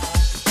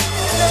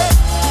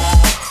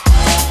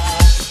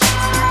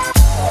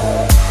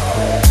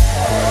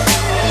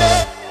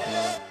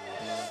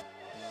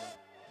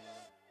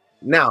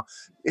 Now,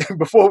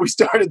 before we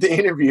started the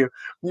interview,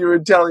 you were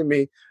telling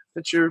me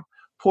that your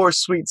poor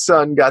sweet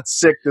son got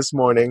sick this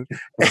morning.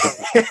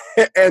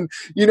 And,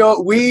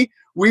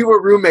 we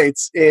were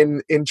roommates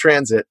in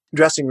transit,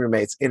 dressing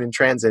roommates in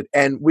transit.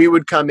 And we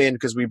would come in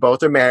because we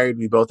both are married.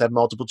 We both have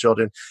multiple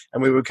children.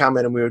 And we would come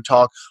in and we would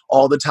talk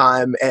all the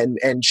time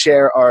and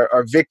share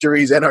our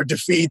victories and our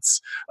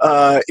defeats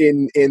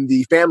in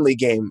the family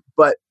game.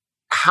 But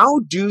how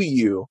do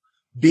you,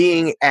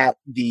 being at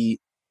the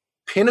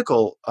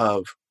pinnacle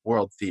of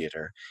world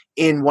theater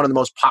in one of the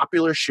most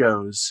popular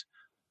shows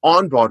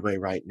on Broadway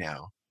right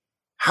now,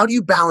 how do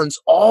you balance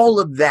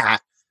all of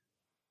that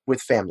with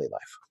family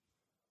life?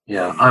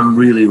 Yeah, I'm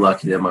really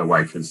lucky that my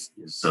wife is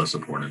so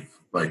supportive.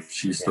 Like,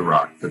 she's the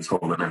rock that's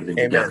holding everything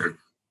together.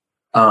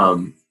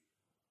 And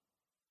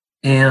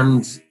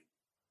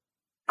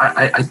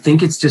I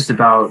think it's just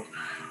about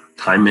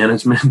time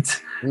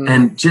management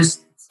and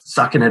just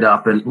sucking it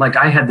up. And like,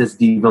 I had this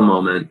diva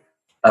moment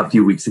a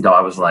few weeks ago. I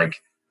was like,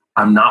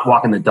 I'm not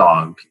walking the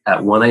dog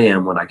at 1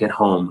 a.m. when I get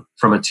home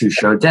from a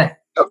 2-show day.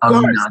 I'm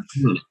not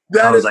doing it.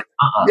 I was like,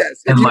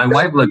 Yes. And my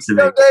wife looks at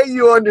me.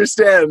 You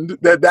understand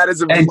that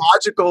is a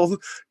logical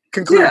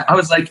conclusion. Yeah, I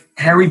was like,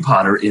 Harry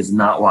Potter is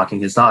not walking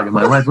his dog. And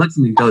my wife looks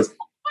at me and goes,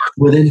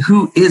 well, then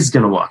who is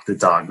going to walk the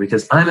dog?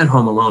 Because I'm at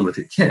home alone with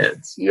the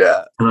kids.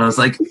 Yeah. And I was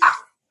like,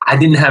 I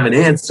didn't have an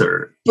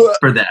answer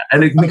for that.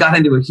 And we got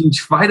into a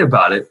huge fight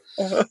about it.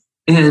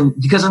 And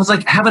because I was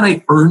like, haven't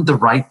I earned the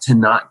right to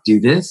not do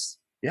this?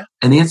 Yeah.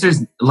 And the answer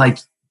is like,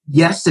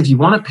 yes, if you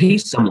want to pay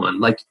someone,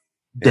 like,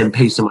 then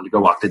pay someone to go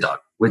walk the dog,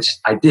 which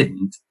I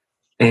didn't.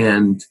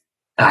 And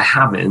I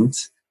haven't,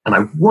 and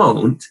I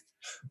won't.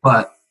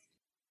 But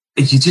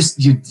you just,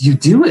 you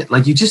do it.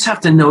 Like, you just have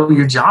to know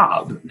your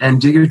job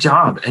and do your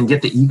job and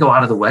get the ego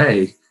out of the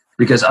way,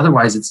 because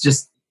otherwise it's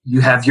just,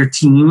 you have your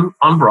team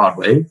on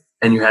Broadway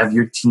and you have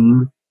your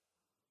team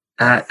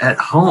at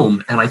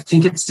home. And I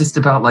think it's just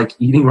about like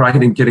eating right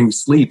and getting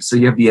sleep, so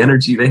you have the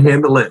energy to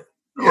handle it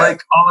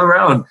like all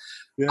around.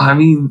 Yeah. I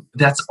mean,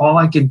 that's all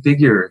I can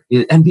figure,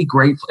 and be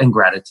grateful and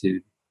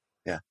gratitude.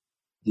 Yeah.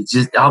 It's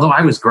just, although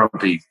I was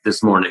grumpy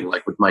this morning,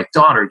 like with my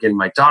daughter, getting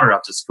my daughter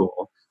out to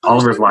school.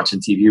 Oliver's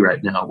watching TV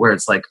right now, where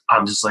it's like,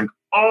 I'm just like,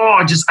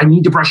 I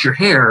need to brush your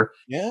hair.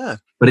 Yeah.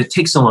 But it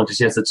takes so long because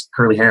she has such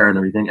curly hair and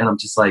everything. And I'm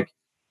just like,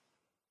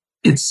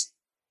 you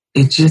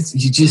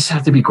just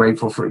have to be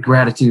grateful for it.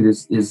 Gratitude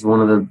is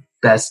one of the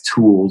best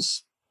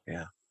tools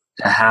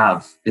to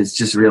have, is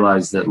just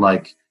realize that,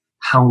 like,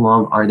 how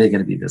long are they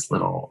going to be this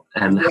little?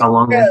 And how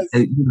long, and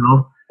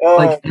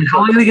how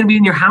long are they going to be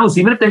in your house?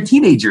 Even if they're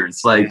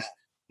teenagers, like,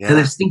 and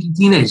they're stinky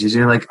teenagers.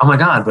 You're like, oh my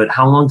God, but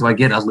how long do I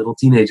get a little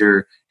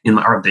teenager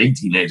or a big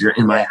teenager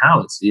in my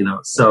house?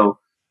 So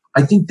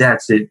I think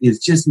that's it, is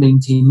just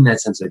maintaining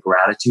that sense of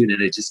gratitude,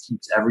 and it just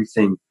keeps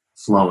everything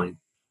flowing,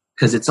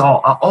 because it's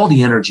all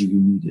the energy you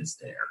need is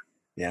there.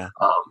 Yeah.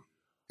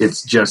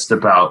 It's just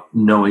about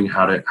knowing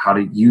how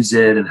to use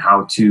it and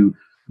how to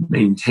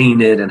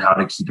maintain it and how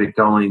to keep it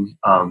going.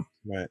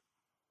 Right.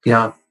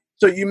 Yeah.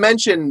 So you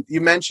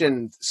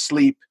mentioned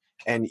sleep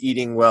and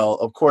eating well,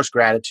 of course,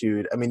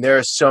 gratitude. I mean, there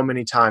are so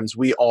many times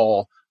I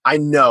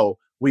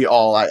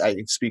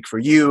can speak for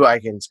you, I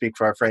can speak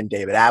for our friend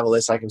David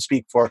Avalis, I can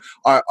speak for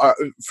our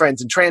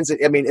friends in transit.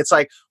 I mean, it's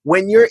like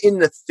when you're in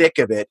the thick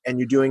of it and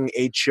you're doing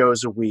 8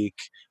 shows a week,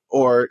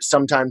 or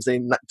sometimes they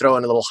throw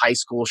in a little high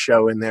school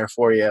show in there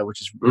for you,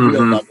 which is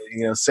real lovely,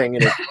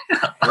 singing at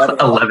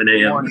 11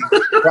 a.m.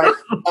 Right?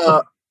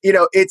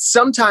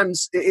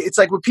 It's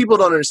like what people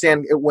don't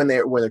understand when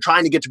they're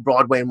trying to get to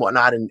Broadway and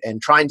whatnot,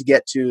 and trying to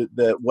get to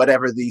the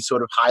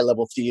sort of high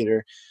level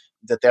theater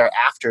that they're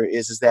after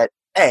is that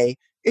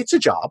it's a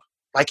job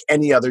like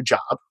any other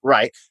job,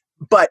 right?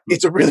 But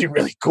it's a really,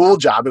 really cool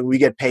job, and we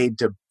get paid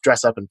to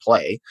dress up and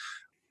play.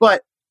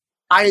 But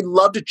I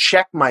love to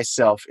check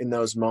myself in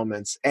those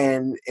moments,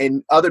 and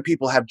other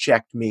people have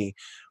checked me,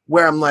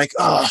 where I'm like,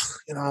 I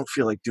don't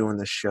feel like doing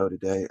this show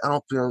today. I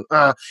don't feel,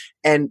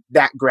 and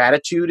that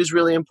gratitude is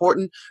really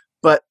important.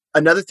 But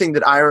another thing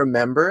that I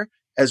remember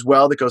as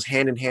well that goes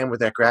hand in hand with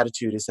that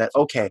gratitude is that,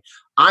 okay,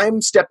 I'm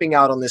stepping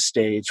out on this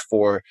stage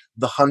for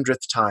the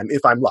 100th time,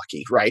 if I'm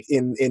lucky, right,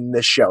 in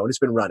this show, and it's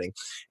been running.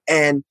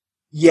 And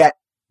yet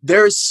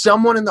there is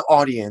someone in the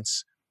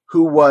audience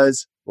who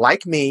was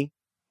like me,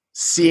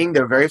 seeing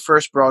their very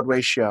first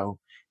Broadway show,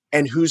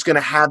 and who's going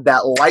to have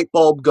that light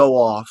bulb go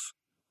off,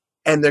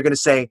 and they're going to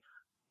say,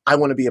 I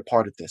want to be a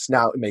part of this.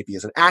 Now, it may be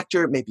as an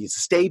actor, maybe as a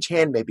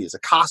stagehand, maybe as a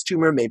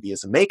costumer, maybe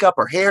as a makeup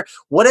or hair,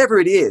 whatever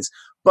it is.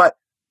 But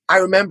I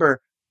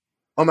remember,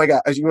 oh my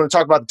God, you want to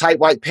talk about the tight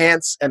white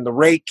pants and the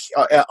rake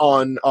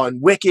on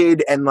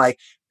Wicked, and like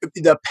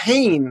the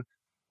pain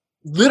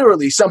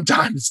literally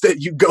sometimes that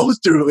you go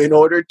through in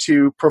order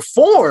to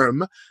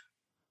perform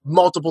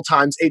multiple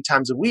times, 8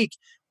 times a week,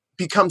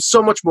 becomes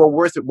so much more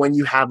worth it when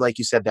you have, like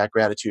you said, that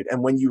gratitude.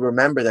 And when you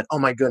remember that, oh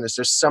my goodness,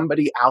 there's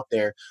somebody out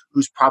there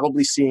who's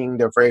probably seeing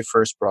their very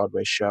first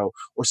Broadway show,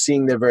 or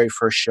seeing their very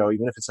first show,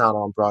 even if it's not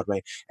on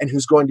Broadway, and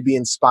who's going to be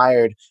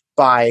inspired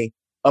by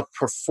a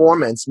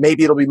performance.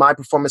 Maybe it'll be my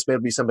performance, maybe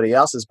it'll be somebody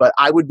else's, but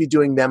I would be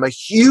doing them a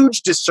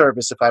huge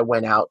disservice if I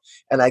went out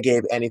and I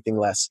gave anything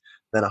less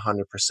than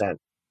 100%. Sure.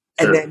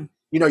 And then,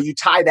 you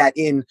tie that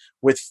in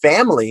with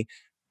family,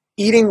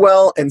 eating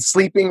well and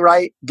sleeping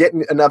right,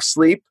 getting enough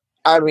sleep.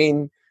 I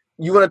mean,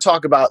 you want to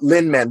talk about,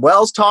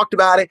 Lin-Manuel's talked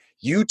about it.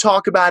 You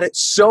talk about it.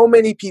 So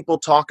many people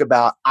talk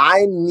about,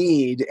 I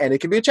need, and it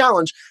can be a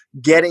challenge,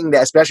 getting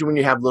that, especially when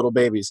you have little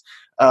babies,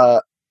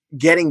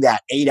 getting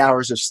that 8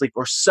 hours of sleep,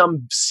 or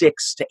some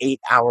 6 to 8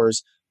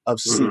 hours of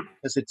sleep,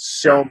 because it's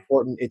so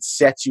important. It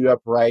sets you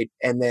up right.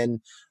 And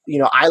then,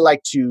 I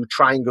like to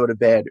try and go to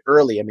bed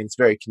early. I mean, it's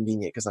very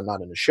convenient because I'm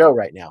not in a show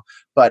right now,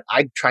 but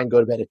I try and go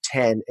to bed at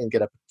 10 and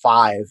get up at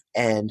 5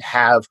 and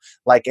have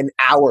like an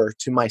hour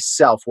to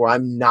myself where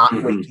I'm not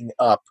waking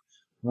up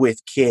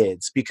with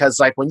kids. Because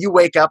like when you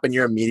wake up and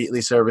you're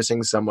immediately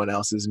servicing someone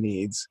else's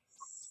needs,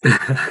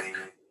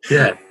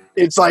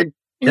 it's like,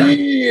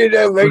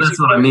 that's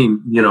what I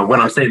mean. When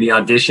I'm saying the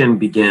audition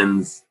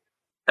begins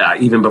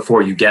even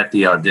before you get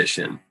the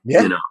audition, it's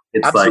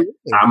absolutely.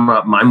 Like I'm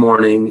up, my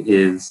morning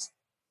is,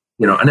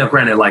 I know,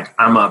 granted, like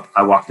I'm up,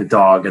 I walk the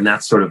dog, and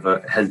that's sort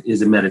of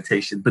is a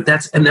meditation, but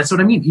that's what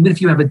I mean. Even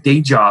if you have a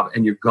day job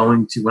and you're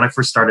going to, when I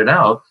first started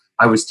out,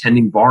 I was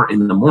tending bar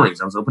in the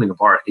mornings. I was opening a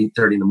bar at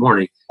 8:30 in the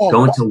morning,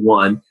 going to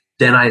 1.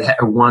 Then I'd have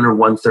a 1 or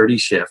 1:30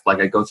 shift. Like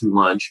I'd go through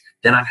lunch.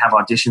 Then I'd have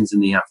auditions in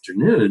the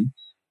afternoon,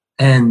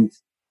 and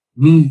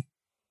me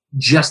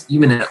just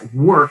even at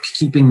work,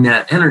 keeping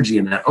that energy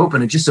and that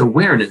open and just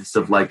awareness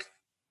of like,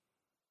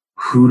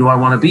 who do I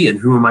want to be and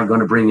who am I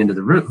going to bring into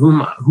the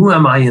room? Who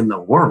am I in the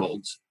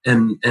world?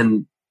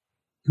 And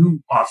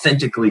who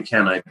authentically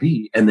can I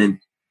be? And then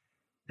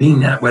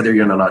being that, whether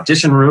you're in an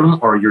audition room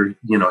or you're,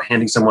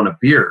 handing someone a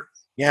beer.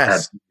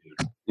 Yes.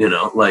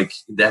 Like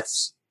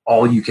that's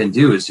all you can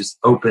do is just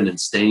open and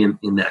stay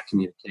in that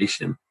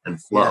communication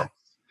and flow.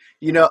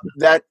 Yeah.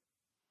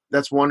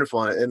 That's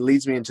wonderful. And it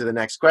leads me into the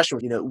next question.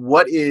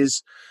 What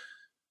is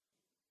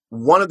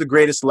one of the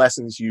greatest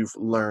lessons you've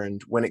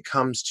learned when it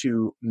comes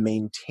to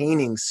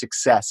maintaining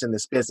success in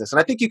this business? And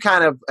I think you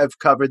kind of have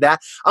covered that.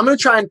 I'm going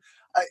to try and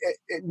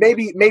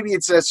maybe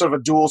it's a sort of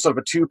a dual, sort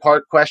of a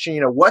two-part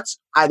question. What's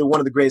either one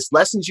of the greatest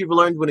lessons you've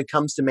learned when it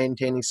comes to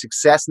maintaining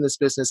success in this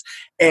business,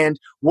 and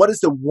what is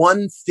the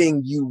one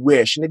thing you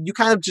wish, and you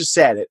kind of just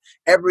said it,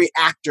 every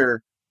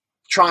actor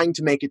trying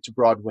to make it to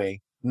Broadway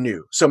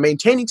knew? So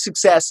maintaining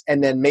success,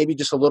 and then maybe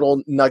just a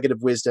little nugget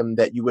of wisdom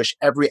that you wish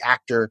every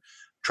actor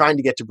trying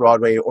to get to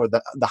Broadway or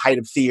the height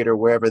of theater,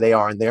 wherever they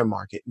are in their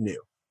market,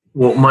 knew.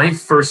 Well, my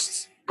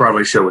first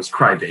Broadway show was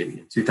Crybaby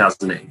in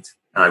 2008.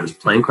 I was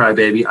playing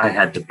Crybaby. I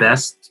had the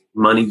best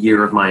money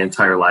year of my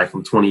entire life. I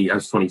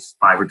was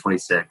 25 or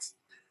 26.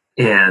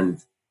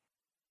 And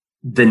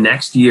the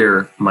next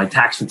year, my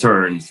tax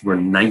returns were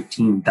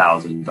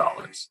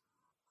 $19,000.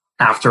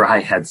 After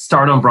I had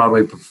started on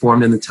Broadway,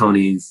 performed in the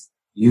Tonys,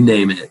 you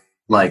name it,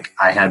 like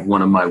I had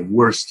one of my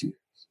worst years.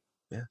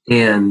 Yeah.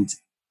 And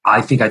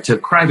I think I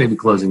took Crybaby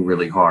closing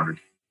really hard.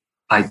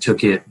 I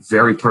took it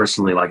very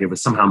personally, like it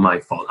was somehow my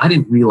fault. I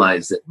didn't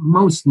realize that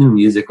most new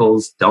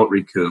musicals don't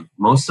recoup.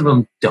 Most of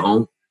them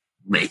don't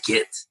make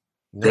it.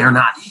 No. They're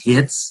not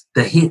hits.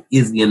 The hit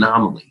is the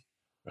anomaly.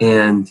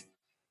 And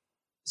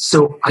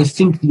so I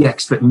think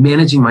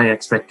managing my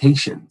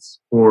expectations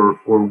or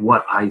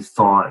what I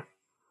thought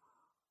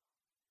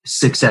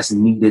success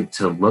needed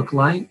to look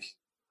like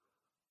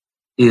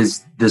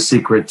is the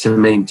secret to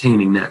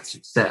maintaining that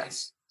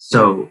success.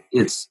 So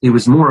it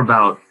was more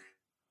about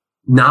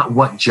not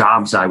what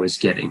jobs I was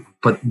getting,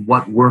 but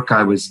what work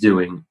I was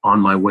doing on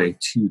my way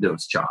to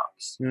those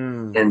jobs.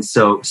 And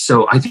so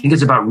I think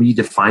it's about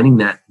redefining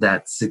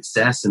that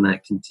success, and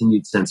that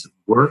continued sense of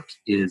work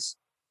is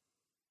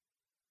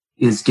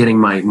getting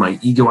my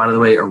ego out of the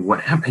way or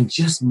whatever, and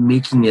just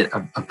making it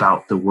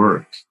about the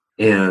work.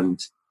 And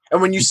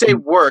when you say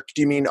work,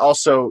 do you mean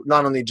also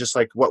not only just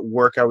like what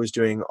work I was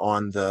doing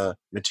on the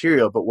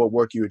material, but what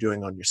work you were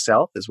doing on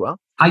yourself as well?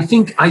 I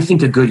think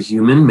a good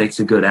human makes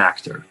a good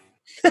actor.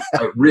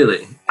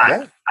 Really.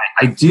 Yeah.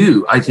 I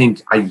do. I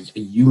think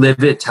you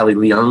live it. Telly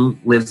Leung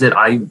lives it.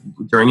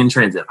 During In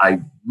Transit,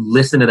 I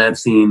listen to that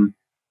scene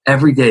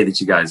every day that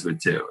you guys would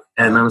do.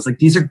 And I was like,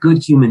 these are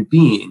good human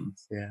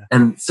beings. Yeah.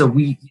 And so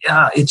we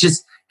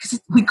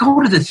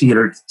go to the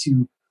theater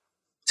to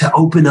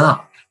open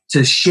up,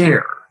 to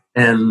share.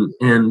 And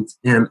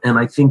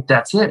I think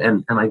that's it.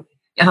 And I'm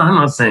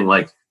not saying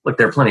like, look,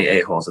 there are plenty of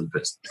a-holes in the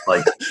business.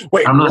 Like,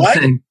 wait, I'm not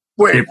saying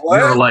if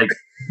you're like,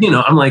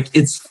 I'm like,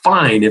 it's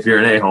fine if you're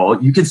an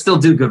a-hole. You can still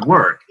do good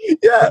work.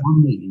 Yeah.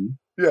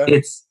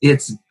 It's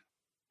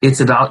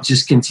about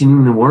just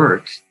continuing to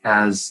work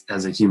as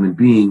a human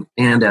being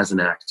and as an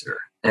actor.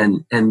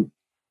 And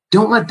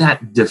don't let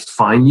that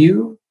define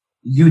you.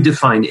 You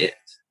define it.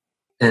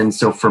 And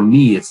so for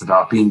me, it's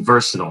about being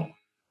versatile.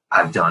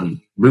 I've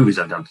done movies,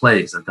 I've done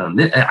plays,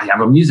 I have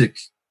a music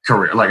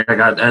career. Like I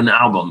got an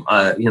album,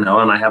 and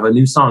I have a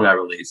new song I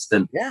released,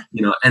 and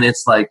and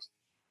it's like,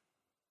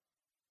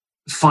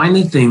 find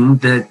the thing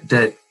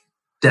that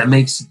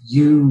makes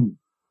you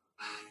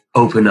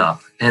open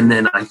up, and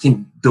then I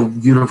think the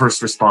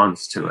universe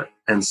responds to it.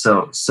 And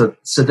so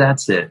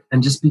that's it.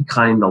 And just be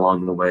kind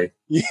along the way.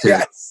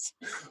 Yes,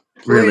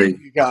 really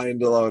be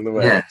kind along the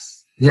way.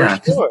 Yes,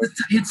 yeah. Sure.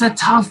 It's a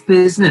tough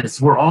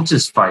business. We're all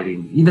just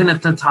fighting, even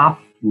at the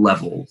top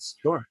levels.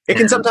 Sure. It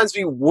can sometimes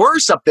be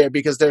worse up there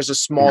because there's a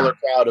smaller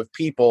crowd of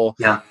people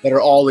that are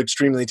all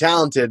extremely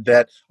talented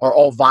that are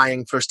all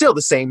vying for still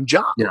the same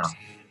job. Yeah.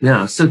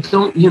 Yeah. So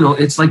don't,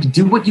 it's like,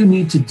 do what you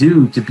need to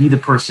do to be the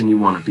person you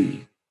want to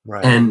be.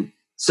 Right. And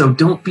so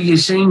don't be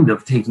ashamed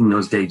of taking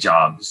those day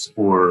jobs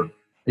or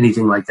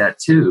anything like that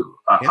too.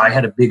 I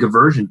had a big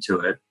aversion to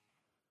it.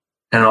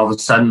 And all of a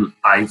sudden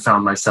I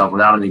found myself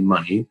without any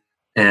money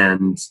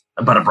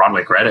but a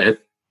Broadway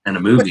credit and a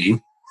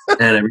movie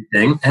and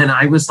everything. And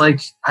I was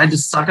like, I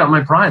just suck out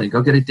my pride and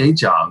go get a day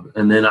job.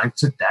 And then I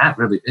took that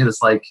it was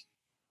like,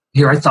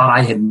 here, I thought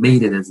I had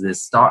made it as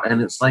this star.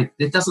 And it's like,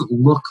 it doesn't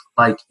look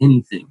like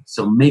anything.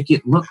 So make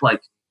it look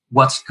like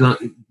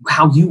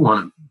how you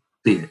want to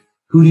be it.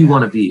 Who do you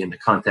want to be in the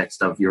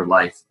context of your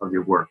life, of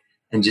your work?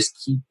 And just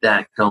keep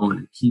that going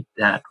and keep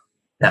that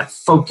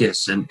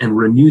focus and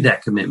renew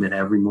that commitment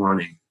every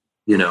morning,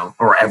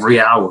 or every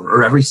hour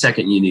or every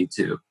second you need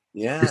to.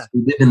 Yeah. Just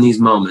live in these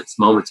moments,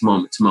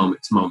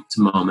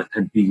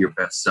 and be your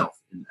best self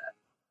in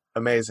that.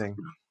 Amazing.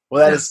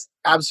 Well, that is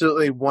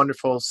absolutely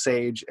wonderful,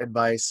 sage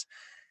advice.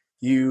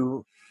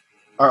 You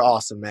are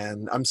awesome,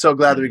 man. I'm so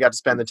glad that we got to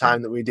spend the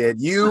time that we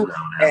did. You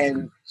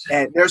and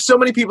there's so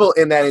many people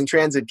in that In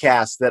Transit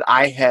cast that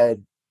I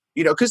had,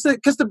 because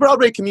the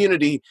Broadway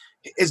community,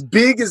 as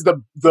big as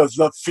the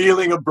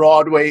feeling of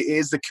Broadway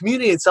is, the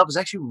community itself is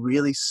actually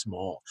really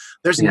small.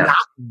 There's not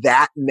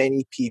that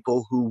many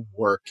people who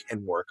work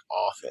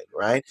often,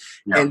 right?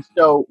 Yeah. And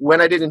so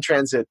when I did In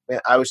Transit,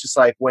 I was just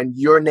like, when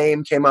your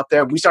name came up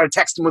there, we started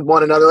texting with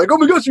one another, like, oh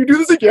my gosh, you do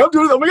this again? I'm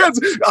doing it. Oh my God,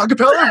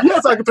 acapella?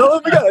 Yes, acapella.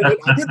 Oh my God, I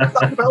did this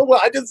acapella. Well,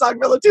 I did this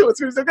acapella too.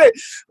 It's going to be so great.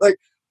 Like,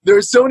 there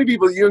were so many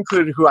people, you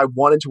included, who I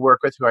wanted to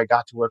work with, who I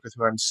got to work with,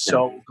 who I'm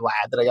so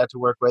glad that I got to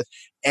work with.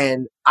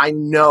 And I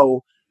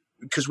know,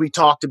 because we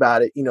talked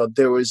about it,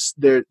 there was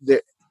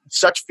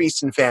such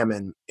feast and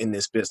famine in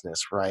this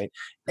business, right?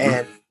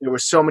 And there were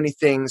so many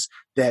things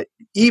that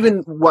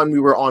even when we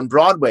were on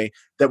Broadway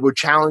that were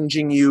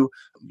challenging you,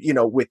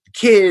 with the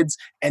kids,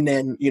 and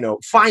then,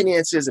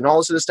 finances and all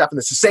this other stuff. And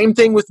it's the same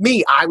thing with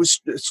me.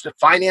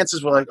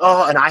 Finances were like,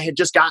 oh, and I had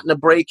just gotten a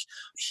break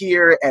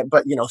here,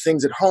 but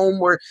things at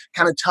home were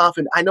kind of tough.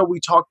 And I know we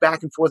talked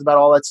back and forth about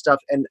all that stuff.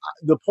 And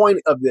the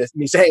point of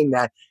me saying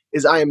that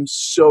is I am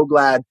so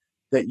glad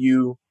that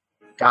you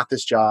got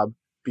this job,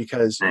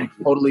 because you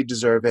totally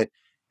deserve it.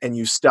 And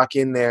you stuck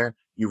in there.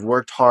 You've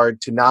worked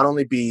hard to not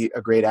only be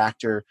a great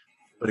actor,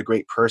 but a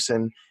great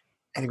person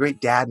and a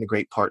great dad and a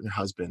great partner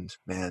husband,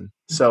 man.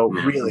 So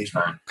really,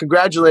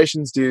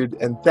 congratulations, dude.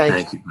 And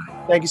thank you.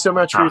 Thank you so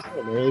much for your time.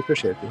 I really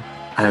appreciate it.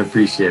 I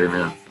appreciate it,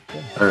 man.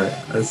 All right.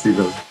 Let's see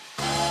those.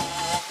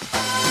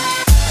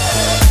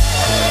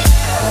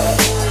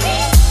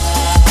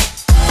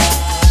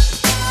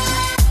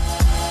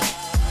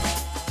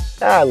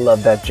 I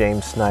love that,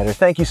 James Snyder.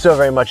 Thank you so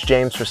very much,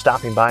 James, for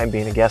stopping by and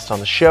being a guest on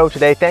the show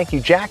today. Thank you,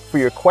 Jack, for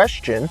your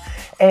question.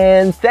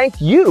 And thank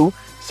you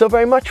so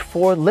very much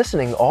for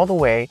listening all the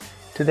way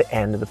to the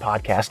end of the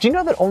podcast. Do you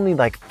know that only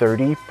like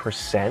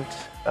 30%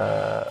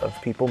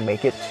 of people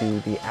make it to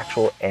the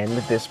actual end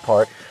of this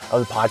part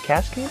of the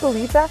podcast? Can you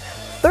believe that?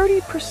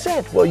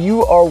 30%. Well,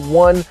 you are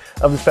one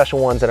of the special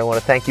ones, and I want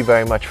to thank you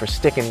very much for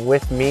sticking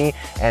with me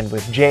and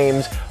with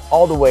James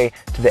all the way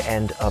to the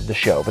end of the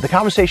show. But the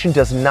conversation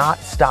does not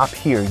stop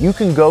here. You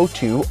can go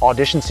to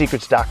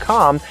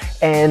auditionsecrets.com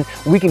and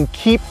we can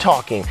keep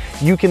talking.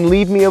 You can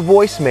leave me a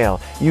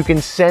voicemail. You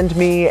can send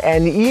me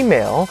an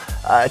email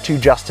to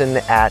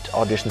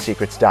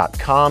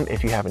justin@auditionsecrets.com.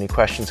 If you have any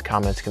questions,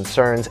 comments,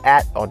 concerns,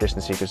 at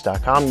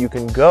auditionsecrets.com. You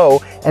can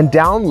go and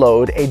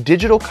download a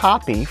digital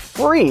copy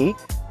free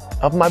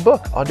of my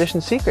book, Audition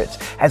Secrets,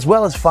 as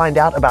well as find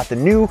out about the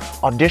new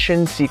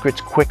Audition Secrets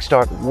Quick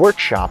Start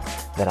Workshop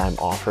that I'm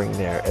offering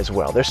there as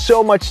well. There's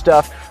so much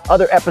stuff,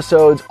 other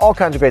episodes, all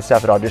kinds of great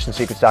stuff at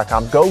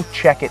auditionsecrets.com. Go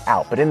check it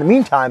out. But in the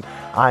meantime,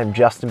 I'm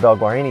Justin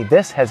Belguarini.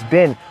 This has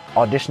been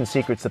Audition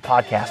Secrets, the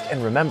podcast.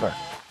 And remember,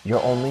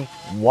 you're only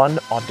one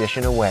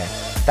audition away.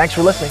 Thanks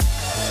for listening.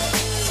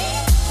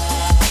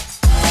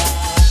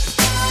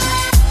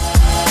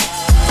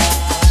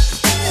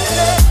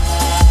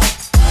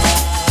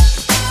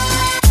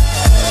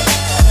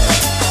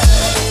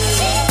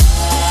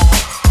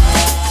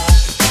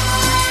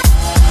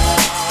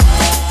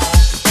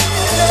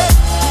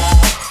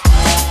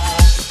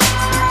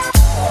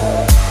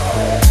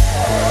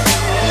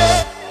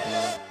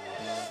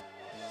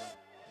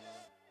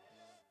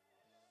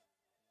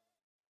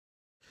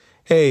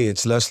 Hey,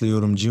 it's Leslie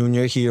Odom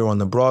Jr. here on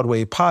the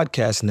Broadway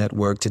Podcast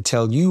Network to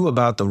tell you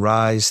about the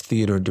Rise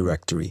Theater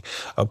Directory,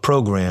 a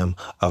program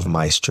of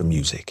Maestro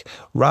Music.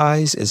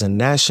 Rise is a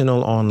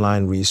national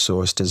online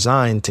resource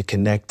designed to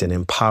connect and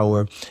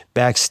empower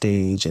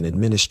backstage and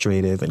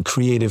administrative and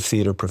creative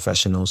theater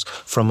professionals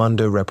from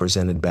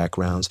underrepresented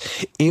backgrounds.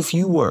 If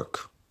you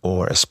work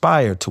or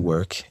aspire to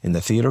work in the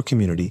theater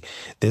community,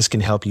 this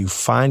can help you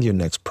find your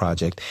next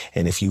project.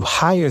 And if you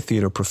hire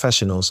theater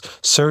professionals,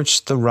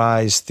 search the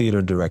Rise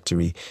Theater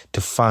Directory to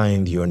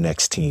find your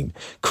next team.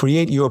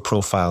 Create your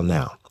profile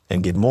now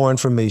and get more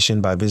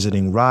information by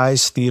visiting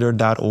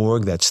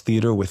risetheater.org. That's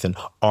theater with an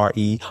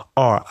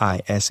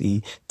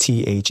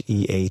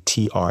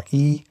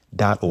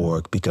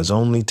RERISETHEATRE.org, because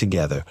only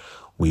together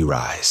we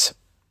rise.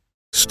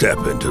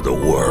 Step into the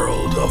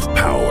world of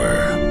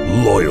power,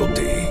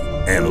 loyalty,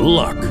 and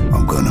luck.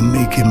 I'm gonna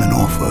make him an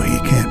offer he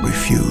can't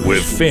refuse.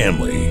 With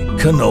family,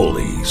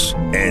 cannolis,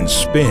 and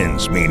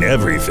spins mean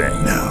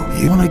everything. Now,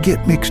 you wanna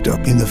get mixed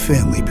up in the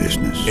family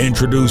business.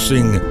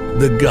 Introducing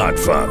The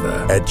Godfather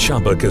at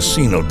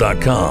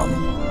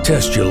ChumbaCasino.com.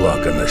 Test your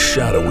luck in the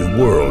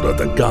shadowy world of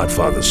The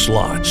Godfather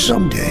slot.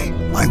 Someday,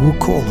 I will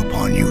call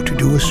upon you to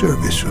do a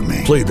service for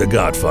me. Play The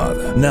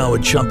Godfather, now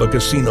at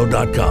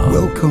ChumbaCasino.com.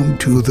 Welcome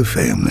to the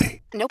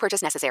family. No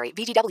purchase necessary.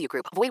 VGW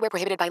Group. Void where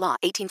prohibited by law.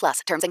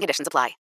 18+. Terms and conditions apply.